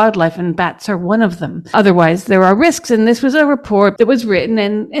types of wildlife, and bats are one of them. Otherwise, there are risks. And this was a report that was written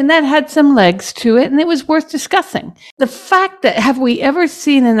and that had some legs to it, and it was worth discussing. The fact that have we ever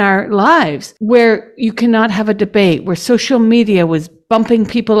seen in our lives where you cannot have a debate, where social media was bumping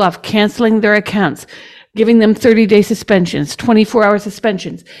people off, canceling their accounts, giving them 30-day suspensions, 24-hour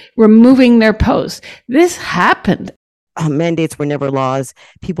suspensions, removing their posts. This happened. Mandates were never laws.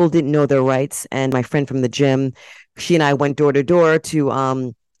 People didn't know their rights. And my friend from the gym, she and I went door to door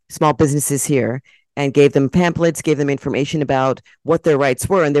to small businesses here and gave them pamphlets, gave them information about what their rights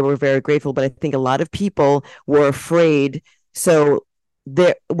were. And they were very grateful. But I think a lot of people were afraid So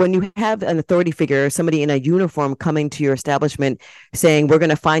there, when you have an authority figure, somebody in a uniform coming to your establishment saying, "We're going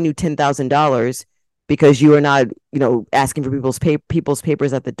to fine you $10,000 because you are not, asking for people's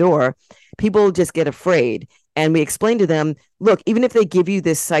papers at the door," people just get afraid. And we explain to them, look, even if they give you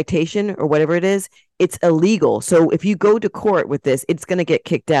this citation or whatever it is, it's illegal. So if you go to court with this, it's going to get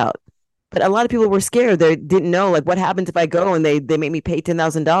kicked out. But a lot of people were scared. They didn't know, like, what happens if I go and they make me pay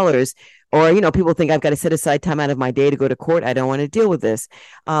 $10,000, or people think I've got to set aside time out of my day to go to court. I don't want to deal with this.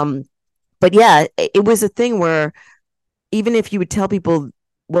 But yeah, it was a thing where even if you would tell people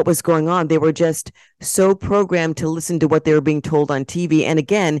what was going on, they were just so programmed to listen to what they were being told on TV. And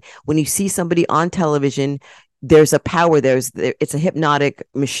again, when you see somebody on television, there's a power. It's a hypnotic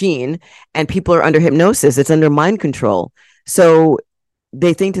machine, and people are under hypnosis. It's under mind control. So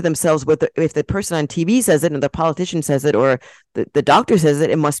they think to themselves, if the person on TV says it and the politician says it or the doctor says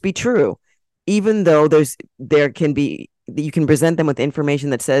it must be true, even though you can present them with information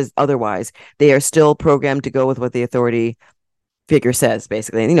that says otherwise. They are still programmed to go with what the authority figure says,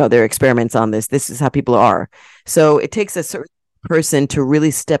 basically. And there are experiments on this. This is how people are. So it takes a certain person to really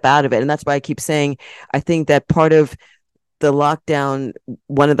step out of it, and that's why I keep saying I think that part of the lockdown,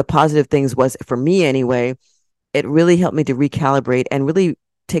 one of the positive things was, for me anyway, it really helped me to recalibrate and really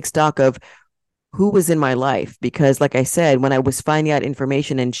take stock of who was in my life. Because like I said, when I was finding out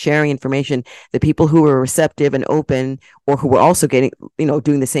information and sharing information, the people who were receptive and open, or who were also getting,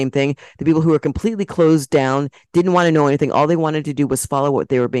 doing the same thing, the people who were completely closed down, didn't want to know anything. All they wanted to do was follow what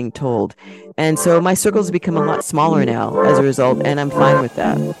they were being told. And so my circles have become a lot smaller now as a result, and I'm fine with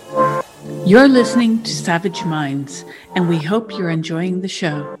that. You're listening to Savage Minds, and we hope you're enjoying the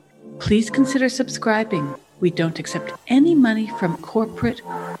show. Please consider subscribing. We don't accept any money from corporate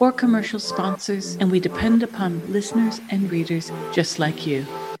or commercial sponsors, and we depend upon listeners and readers just like you.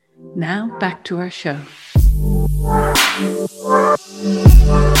 Now, back to our show.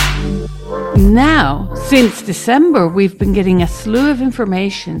 Now, since December, we've been getting a slew of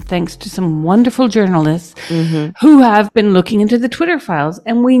information thanks to some wonderful journalists who have been looking into the Twitter files,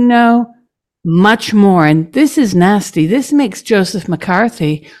 and we know much more. And this is nasty. This makes Joseph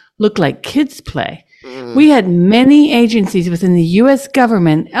McCarthy look like kids' play. We had many agencies within the U.S.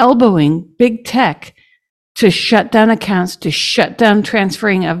 government elbowing big tech to shut down accounts, to shut down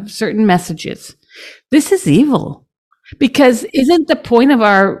transferring of certain messages. This is evil, because isn't the point of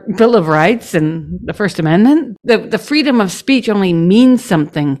our Bill of Rights and the First Amendment? The freedom of speech only means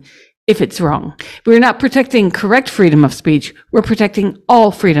something if it's wrong. We're not protecting correct freedom of speech. We're protecting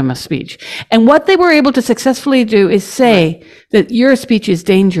all freedom of speech. And what they were able to successfully do is say that your speech is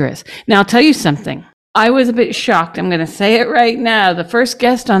dangerous. Now, I'll tell you something. I was a bit shocked. I'm going to say it right now. The first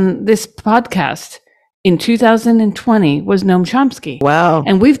guest on this podcast in 2020 was Noam Chomsky. Wow.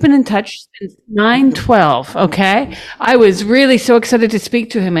 And we've been in touch since 9/12. Okay. I was really so excited to speak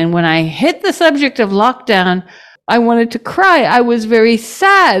to him. And when I hit the subject of lockdown, I wanted to cry. I was very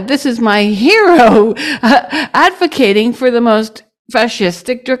sad. This is my hero advocating for the most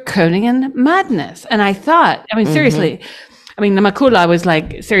fascistic, draconian madness. And I thought, seriously, Namakula, I was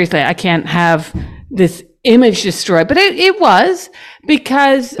like, seriously, I can't have this image destroyed. But it was,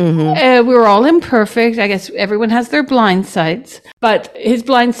 because we were all imperfect. I guess everyone has their blind sides. But his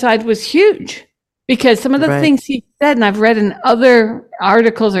blind side was huge, because some of the things he said, and I've read in other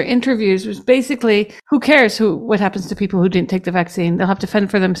articles or interviews, was basically, who cares what happens to people who didn't take the vaccine? They'll have to fend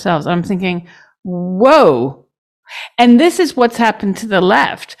for themselves. I'm thinking, whoa. And this is what's happened to the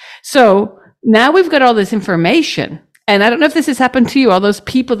left. So now we've got all this information. And I don't know if this has happened to you, all those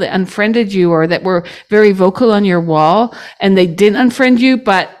people that unfriended you or that were very vocal on your wall, and they didn't unfriend you,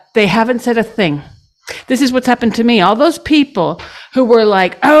 but they haven't said a thing. This is what's happened to me. All those people who were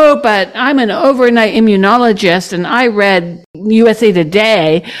like, oh, but I'm an overnight immunologist and I read USA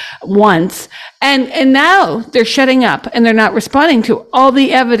Today once. And now they're shutting up and they're not responding to all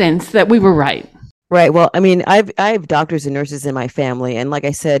the evidence that we were right. Right. Well, I have doctors and nurses in my family. And like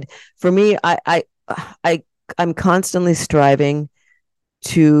I said, for me, I'm constantly striving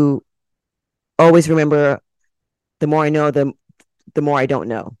to always remember, the more I know, the more I don't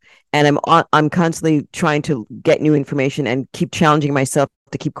know. And I'm constantly trying to get new information and keep challenging myself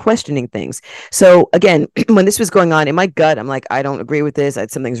to keep questioning things. So again, when this was going on in my gut, I'm like, I don't agree with this.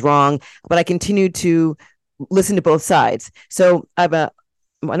 Something's wrong. But I continued to listen to both sides. So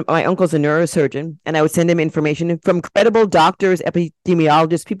my uncle's a neurosurgeon, and I would send him information from credible doctors,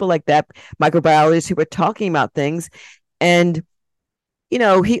 epidemiologists, people like that, microbiologists who were talking about things. And,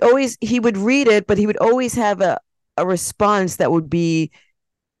 he would read it, but he would always have a response that would be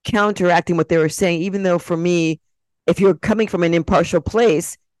counteracting what they were saying, even though for me, if you're coming from an impartial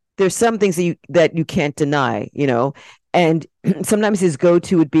place, there's some things that you can't deny, And sometimes his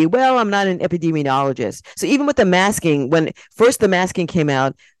go-to would be, well, I'm not an epidemiologist. So even with the masking, when first the masking came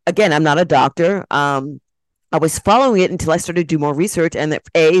out, again, I'm not a doctor. I was following it until I started to do more research, and that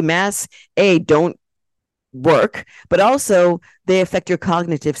masks don't work, but also they affect your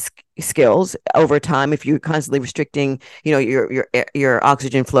cognitive skills over time if you're constantly restricting, your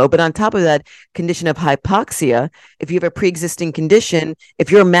oxygen flow. But on top of that condition of hypoxia, if you have a pre-existing condition, if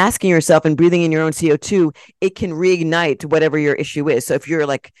you're masking yourself and breathing in your own CO2, it can reignite whatever your issue is. So if you're,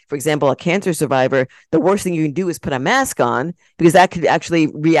 like, for example, a cancer survivor, the worst thing you can do is put a mask on, because that could actually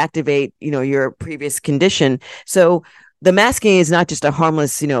reactivate, your previous condition. So the masking is not just a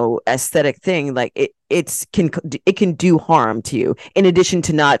harmless, aesthetic thing. Like, it can do harm to you, in addition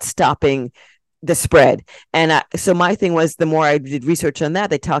to not stopping the spread. And so my thing was, the more I did research on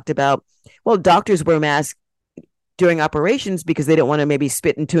that, they talked about, well, doctors wear masks during operations because they don't want to maybe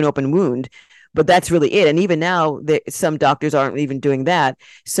spit into an open wound, but that's really it. And even now, some doctors aren't even doing that.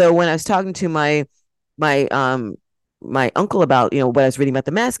 So when I was talking to my my uncle about, what I was reading about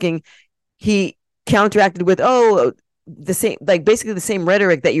the masking, he counteracted with, oh, the same, like basically the same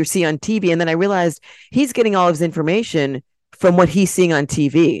rhetoric that you see on TV. And then I realized he's getting all of his information from what he's seeing on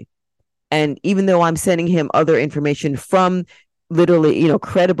TV. And even though I'm sending him other information from literally,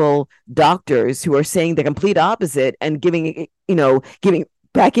 credible doctors who are saying the complete opposite and giving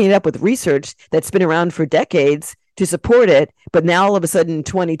backing it up with research that's been around for decades to support it. But now all of a sudden in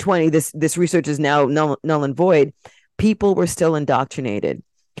 2020, this research is now null and void. People were still indoctrinated.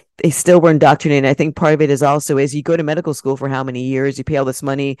 They still were indoctrinated. I think part of it is also, is you go to medical school for how many years, you pay all this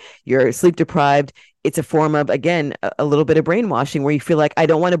money, you're sleep deprived. It's a form of, again, a little bit of brainwashing, where you feel like, I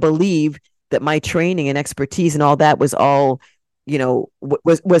don't want to believe that my training and expertise and all that was all,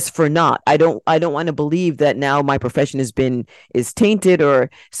 was for naught. I don't want to believe that now my profession is tainted.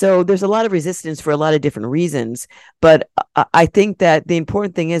 Or so there's a lot of resistance for a lot of different reasons. But I think that the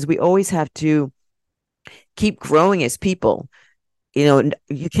important thing is we always have to keep growing as people.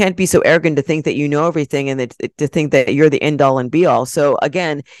 You can't be so arrogant to think that you know everything, and to think that you're the end all and be all. So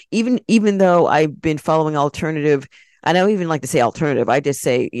again, even though I've been following alternative, I don't even like to say alternative, I just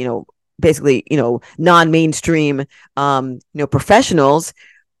say, basically, non-mainstream, professionals,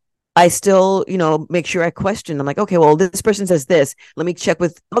 I still, make sure I question. I'm like, okay, well, this person says this. Let me check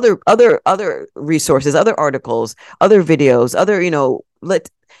with other resources, other articles, other videos, other,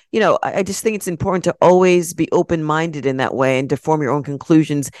 I just think it's important to always be open-minded in that way, and to form your own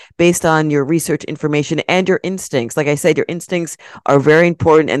conclusions based on your research information and your instincts. Like I said, your instincts are very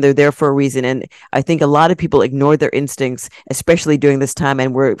important, and they're there for a reason. And I think a lot of people ignored their instincts, especially during this time,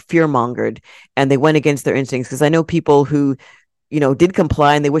 and were fear-mongered, and they went against their instincts. Because I know people who, did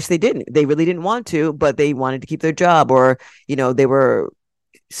comply, and they wish they didn't. They really didn't want to, but they wanted to keep their job, or, they were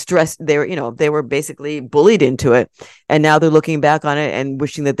stressed. They were basically bullied into it. And now they're looking back on it and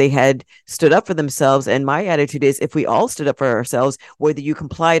wishing that they had stood up for themselves. And my attitude is, if we all stood up for ourselves, whether you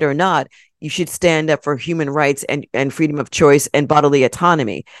complied or not, you should stand up for human rights and freedom of choice and bodily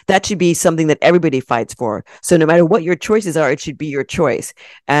autonomy. That should be something that everybody fights for. So no matter what your choices are, it should be your choice.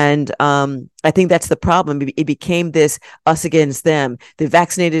 And I think that's the problem. It became this us against them, the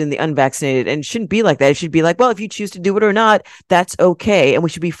vaccinated and the unvaccinated. And it shouldn't be like that. It should be like, well, if you choose to do it or not, that's okay. And we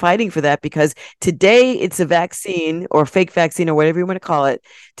should be fighting for that, because today it's a vaccine, or fake vaccine, or whatever you want to call it.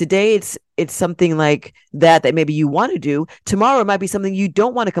 Today it's something like that maybe you want to do. Tomorrow it might be something you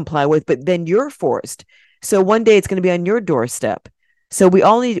don't want to comply with, but then you're forced. So one day it's going to be on your doorstep. So we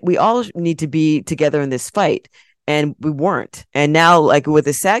all need to be together in this fight, and we weren't. And now, like with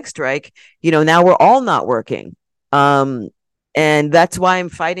the SAG strike, now we're all not working. And that's why I'm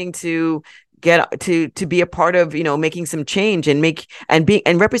fighting to get to be a part of, making some change, and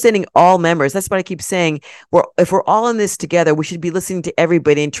representing all members. That's what I keep saying. If we're all in this together, we should be listening to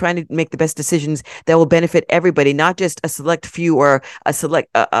everybody and trying to make the best decisions that will benefit everybody, not just a select few, or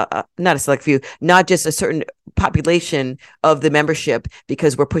not a select few, not just a certain population of the membership,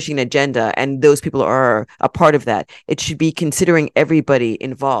 because we're pushing an agenda and those people are a part of that. It should be considering everybody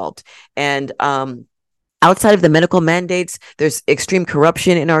involved. And outside of the medical mandates, there's extreme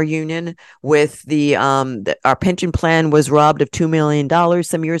corruption in our union. With our pension plan was robbed of $2 million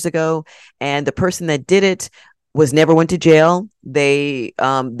some years ago, and the person that did it never went to jail. There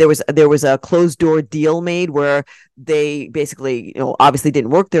was a closed door deal made where they basically, obviously didn't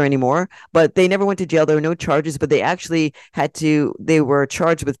work there anymore, but they never went to jail. There were no charges, but they were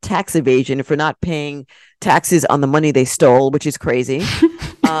charged with tax evasion for not paying taxes on the money they stole, which is crazy.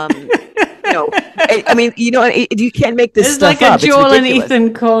 I mean, you can't make this stuff up. It's like a Joel and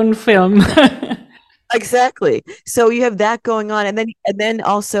Ethan Coen film. Exactly. So you have that going on, and then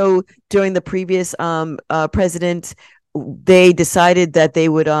also during the previous president, they decided that they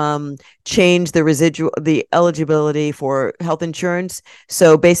would change the eligibility for health insurance.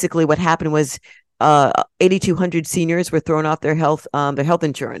 So basically what happened was 8,200 seniors were thrown off their health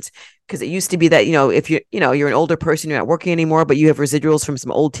insurance, because it used to be that, if you're an older person, you're not working anymore, but you have residuals from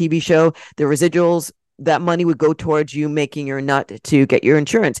some old TV show, the residuals, that money would go towards you making your nut to get your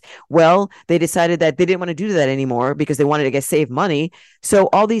insurance. Well, they decided that they didn't want to do that anymore because they wanted to save money. So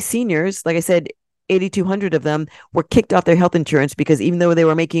all these seniors, like I said, 8,200 of them were kicked off their health insurance, because even though they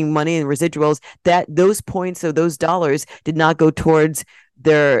were making money in residuals, that those points or those dollars did not go towards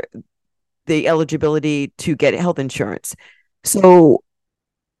the eligibility to get health insurance. So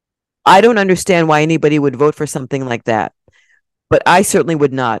I don't understand why anybody would vote for something like that. But I certainly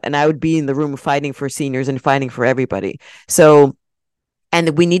would not. And I would be in the room fighting for seniors and fighting for everybody. So,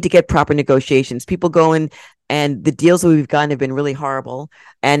 and we need to get proper negotiations. People go in, and the deals that we've gotten have been really horrible.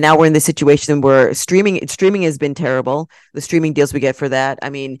 And now we're in the situation where streaming has been terrible. The streaming deals we get for that. I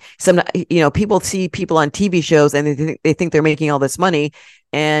mean, people see people on TV shows and they think they're making all this money.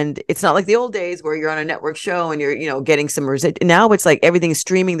 And it's not like the old days where you're on a network show and you're, getting some Now it's like everything's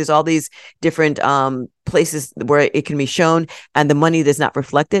streaming. There's all these different places where it can be shown, and the money does not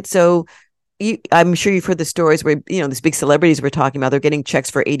reflect it. So I'm sure you've heard the stories where, these big celebrities we're talking about, they're getting checks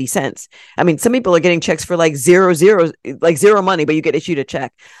for 80 cents. I mean, some people are getting checks for like zero money, but you get issued a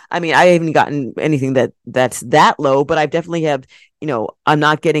check. I mean, I haven't gotten anything that's that low, but I've definitely have, I'm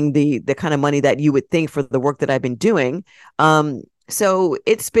not getting the kind of money that you would think for the work that I've been doing. So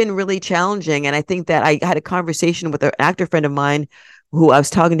it's been really challenging. And I think that I had a conversation with an actor friend of mine who I was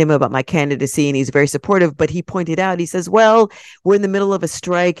talking to him about my candidacy, and he's very supportive, but he pointed out, he says, well, we're in the middle of a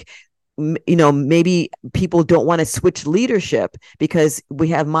strike. Maybe people don't want to switch leadership because we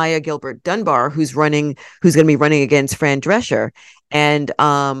have Maya Gilbert Dunbar, who's going to be running against Fran Drescher. And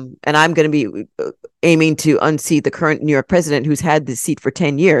I'm going to be aiming to unseat the current New York president, who's had this seat for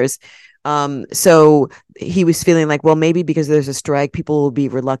 10 years. So he was feeling like, well, maybe because there's a strike, people will be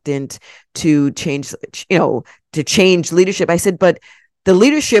reluctant to change leadership. I said, but the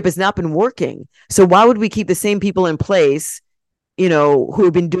leadership has not been working. So why would we keep the same people in place, who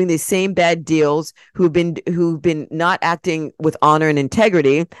have been doing these same bad deals, who've been not acting with honor and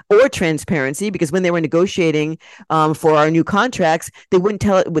integrity or transparency? Because when they were negotiating for our new contracts, they wouldn't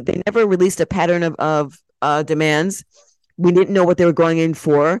tell it. They never released a pattern of demands. We didn't know what they were going in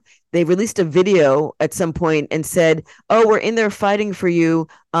for. They released a video at some point and said, oh, we're in there fighting for you,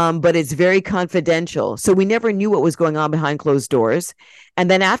 but it's very confidential. So we never knew what was going on behind closed doors. And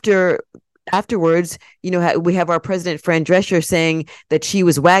then afterwards, we have our president, Fran Drescher, saying that she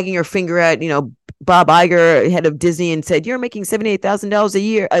was wagging her finger at, Bob Iger, head of Disney, and said, you're making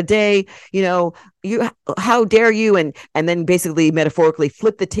 $78,000 a day, how dare you? And then basically metaphorically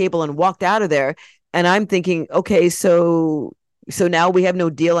flipped the table and walked out of there. And I'm thinking, okay, so now we have no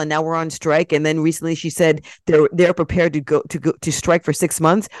deal, and now we're on strike. And then recently she said they're prepared to strike for 6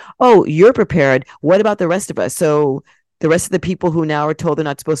 months. Oh, you're prepared. What about the rest of us? So the rest of the people who now are told they're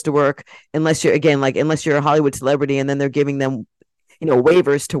not supposed to work unless you're a Hollywood celebrity, and then they're giving them,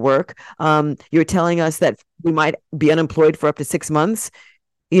 waivers to work. You're telling us that we might be unemployed for up to 6 months.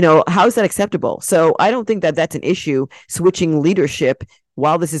 How is that acceptable? So I don't think that that's an issue, switching leadership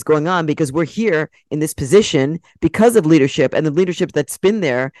while this is going on, because we're here in this position because of leadership, and the leadership that's been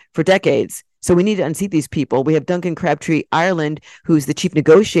there for decades. So we need to unseat these people. We have Duncan Crabtree Ireland, who's the chief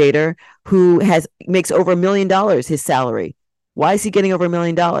negotiator, who makes over $1 million his salary. Why is he getting over $1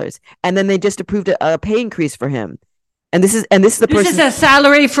 million? And then they just approved a pay increase for him. And this is the person. This is a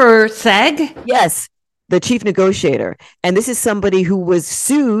salary for SAG? Yes, the chief negotiator. And this is somebody who was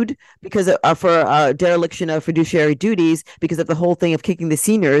sued because for dereliction of fiduciary duties, because of the whole thing of kicking the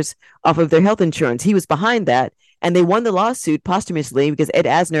seniors off of their health insurance. He was behind that. And they won the lawsuit posthumously because Ed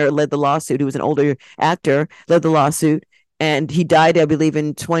Asner led the lawsuit, who was an older actor, led the lawsuit. And he died, I believe,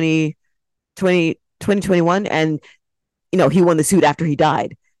 in 2021. And, he won the suit after he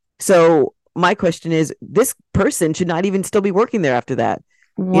died. So my question is, this person should not even still be working there after that.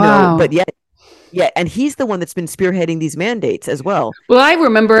 Wow. But yet, yeah, and he's the one that's been spearheading these mandates as well. Well, I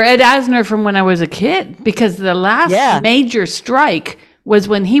remember Ed Asner from when I was a kid, because the last major strike was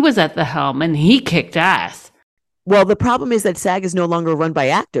when he was at the helm, and he kicked ass. Well, the problem is that SAG is no longer run by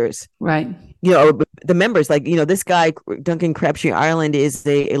actors. Right. The members, like, this guy, Duncan Crabtree Ireland, is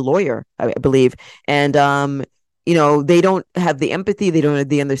a lawyer, I believe. And, they don't have the empathy. They don't have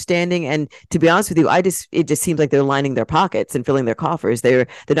the understanding. And to be honest with you, it just seems like they're lining their pockets and filling their coffers. They're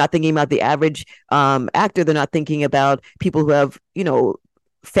not thinking about the average actor. They're not thinking about people who have,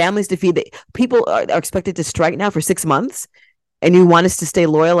 families to feed. People are expected to strike now for 6 months. And you want us to stay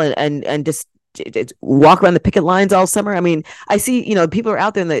loyal and just walk around the picket lines all summer. I mean, I see, people are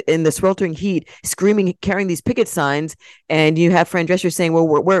out there in the sweltering heat, screaming, carrying these picket signs, and you have Fran Drescher saying, "Well,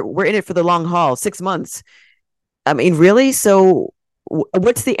 we're in it for the long haul, 6 months." I mean, really? So,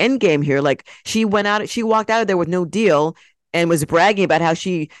 what's the end game here? Like, she walked out of there with no deal, and was bragging about how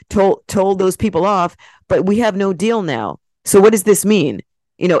she told those people off, but we have no deal now. So, what does this mean?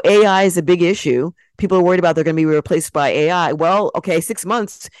 AI is a big issue. People are worried about they're going to be replaced by AI. Well, okay, 6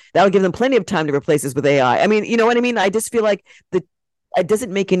 months, that would give them plenty of time to replace us with AI. I mean, you know what I mean? I just feel like it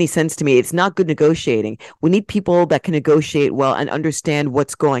doesn't make any sense to me. It's not good negotiating. We need people that can negotiate well and understand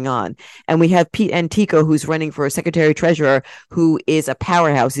what's going on. And we have Pete Antico, who's running for secretary treasurer, who is a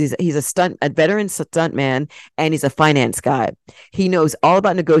powerhouse. He's a veteran stunt man, and he's a finance guy. He knows all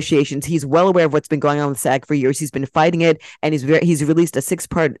about negotiations. He's well aware of what's been going on with SAG for years. He's been fighting it, and he's released a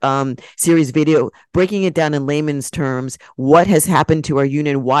 6-part series video breaking it down in layman's terms, what has happened to our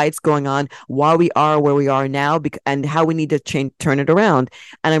union, why it's going on, why we are where we are now, and how we need to turn it around.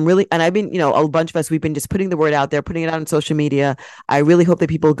 And I've been, a bunch of us, we've been just putting the word out there, putting it out on social media. I really hope that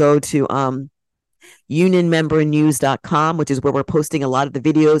people go to unionmembernews.com, which is where we're posting a lot of the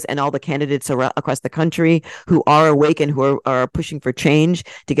videos and all the candidates across the country who are awake and who are pushing for change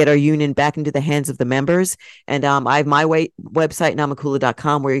to get our union back into the hands of the members. And I have my website,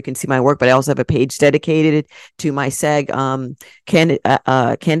 namakula.com, where you can see my work, but I also have a page dedicated to my SAG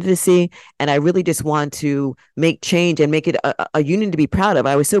candidacy. And I really just want to make change and make it a union to be proud of.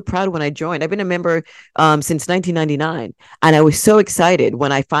 I was so proud when I joined. I've been a member since 1999. And I was so excited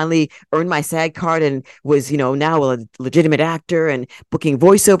when I finally earned my SAG card and was, now a legitimate actor and booking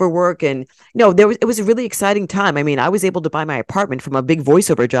voiceover work. And, it was a really exciting time. I mean, I was able to buy my apartment from a big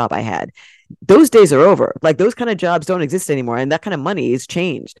voiceover job I had. Those days are over. Like, those kind of jobs don't exist anymore. And that kind of money is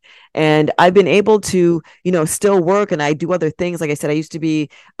changed. And I've been able to, still work, and I do other things. Like I said, I used to be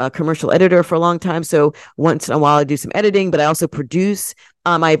a commercial editor for a long time. So once in a while I do some editing, but I also produce.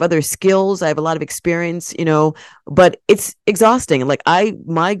 I have other skills. I have a lot of experience, but it's exhausting. Like,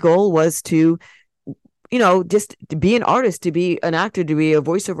 my goal was to, just to be an artist, to be an actor, to be a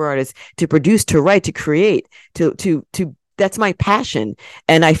voiceover artist, to produce, to write, to create, to that's my passion.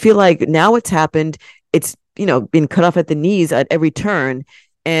 And I feel like now what's happened, it's, been cut off at the knees at every turn.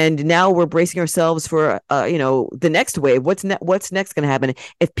 And now we're bracing ourselves for, the next wave. What's next going to happen?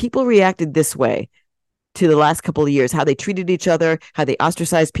 If people reacted this way to the last couple of years, how they treated each other, how they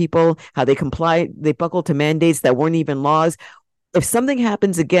ostracized people, how they buckled to mandates that weren't even laws. If something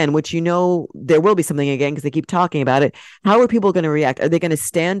happens again, which there will be something again because they keep talking about it, how are people going to react? Are they going to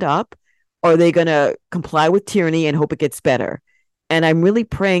stand up, or are they going to comply with tyranny and hope it gets better? And I'm really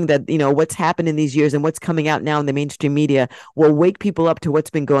praying that, what's happened in these years and what's coming out now in the mainstream media will wake people up to what's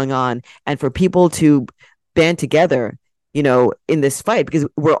been going on, and for people to band together, in this fight, because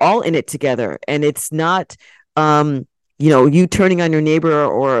we're all in it together. And it's not, you turning on your neighbor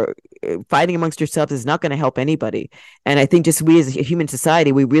or fighting amongst yourselves is not going to help anybody. And I think just we as a human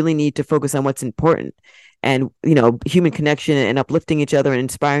society, we really need to focus on what's important, and, human connection and uplifting each other and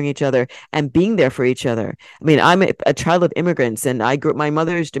inspiring each other and being there for each other. I mean, I'm a child of immigrants, and my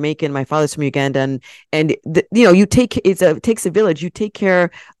mother is Jamaican, my father's from Uganda, and it takes a village. You take care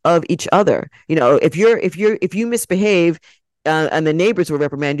of each other. If you misbehave, and the neighbors will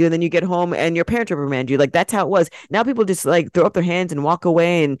reprimand you, and then you get home and your parents reprimand you. Like, that's how it was. Now people just like throw up their hands and walk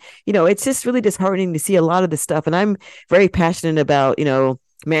away. And, it's just really disheartening to see a lot of this stuff. And I'm very passionate about,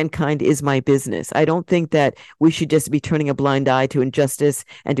 mankind is my business. I don't think that we should just be turning a blind eye to injustice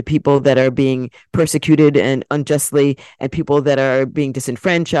and to people that are being persecuted and unjustly, and people that are being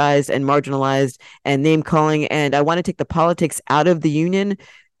disenfranchised and marginalized and name calling. And I want to take the politics out of the union.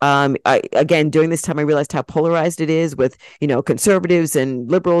 Again, during this time, I realized how polarized it is with, conservatives and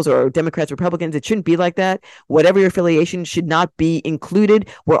liberals, or Democrats, Republicans. It shouldn't be like that. Whatever your affiliation should not be included.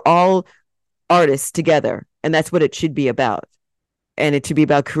 We're all artists together, and that's what it should be about. And it should be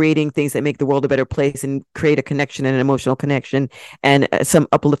about creating things that make the world a better place and create a connection and an emotional connection and some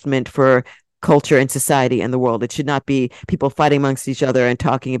upliftment for culture and society and the world. It should not be people fighting amongst each other and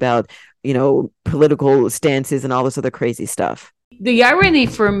talking about, political stances and all this other crazy stuff. The irony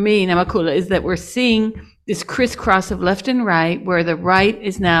for me, Namakula, is that we're seeing this crisscross of left and right, where the right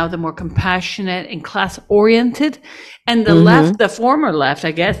is now the more compassionate and class-oriented, and the left, the former left,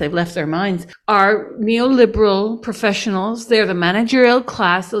 I guess, they've left their minds, are neoliberal professionals. They're the managerial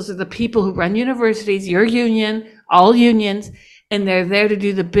class. Those are the people who run universities, your union, all unions, and they're there to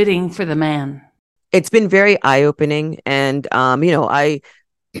do the bidding for the man. It's been very eye-opening. And,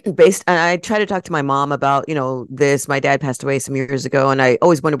 based, and I try to talk to my mom about, this. My dad passed away some years ago, and I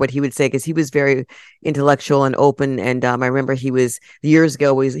always wondered what he would say because he was very intellectual and open. And I remember he was years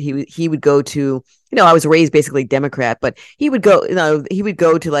ago was he would go to, I was raised basically Democrat, but he would go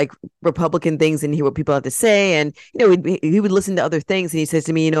to like Republican things and hear what people have to say, and he would listen to other things. And he says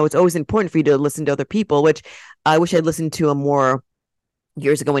to me, it's always important for you to listen to other people, which I wish I'd listened to him more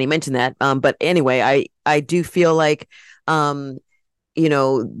years ago when he mentioned that. But anyway, I do feel like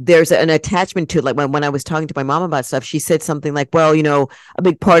there's an attachment to it. Like when I was talking to my mom about stuff, she said something like, well, a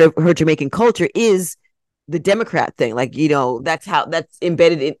big part of her Jamaican culture is the Democrat thing. Like, that's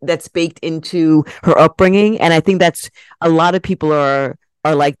embedded that's baked into her upbringing. And I think that's a lot of people are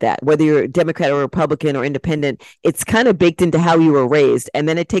like that, whether you're Democrat or Republican or independent, it's kind of baked into how you were raised. And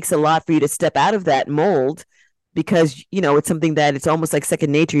then it takes a lot for you to step out of that mold because, it's something that it's almost like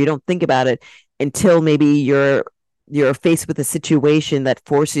second nature. You don't think about it until maybe you're faced with a situation that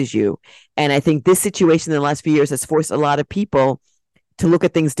forces you. And I think this situation in the last few years has forced a lot of people to look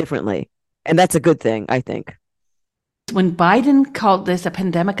at things differently. And that's a good thing, I think. When Biden called this a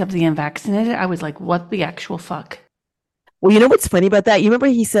pandemic of the unvaccinated, I was like, what the actual fuck? Well, you know what's funny about that? You remember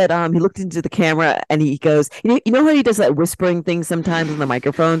he said, he looked into the camera and he goes, how he does that whispering thing sometimes on the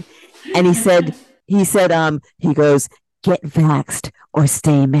microphone? And he said, he goes, get vaxxed or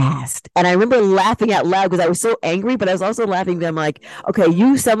stay masked. And I remember laughing out loud because I was so angry, but I was also laughing them like, okay,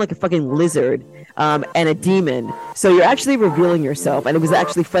 you sound like a fucking lizard and a demon. So you're actually revealing yourself. And it was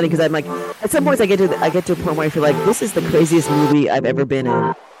actually funny because I'm like, at some points I get to a point where I feel like this is the craziest movie I've ever been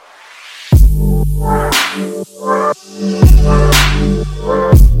in.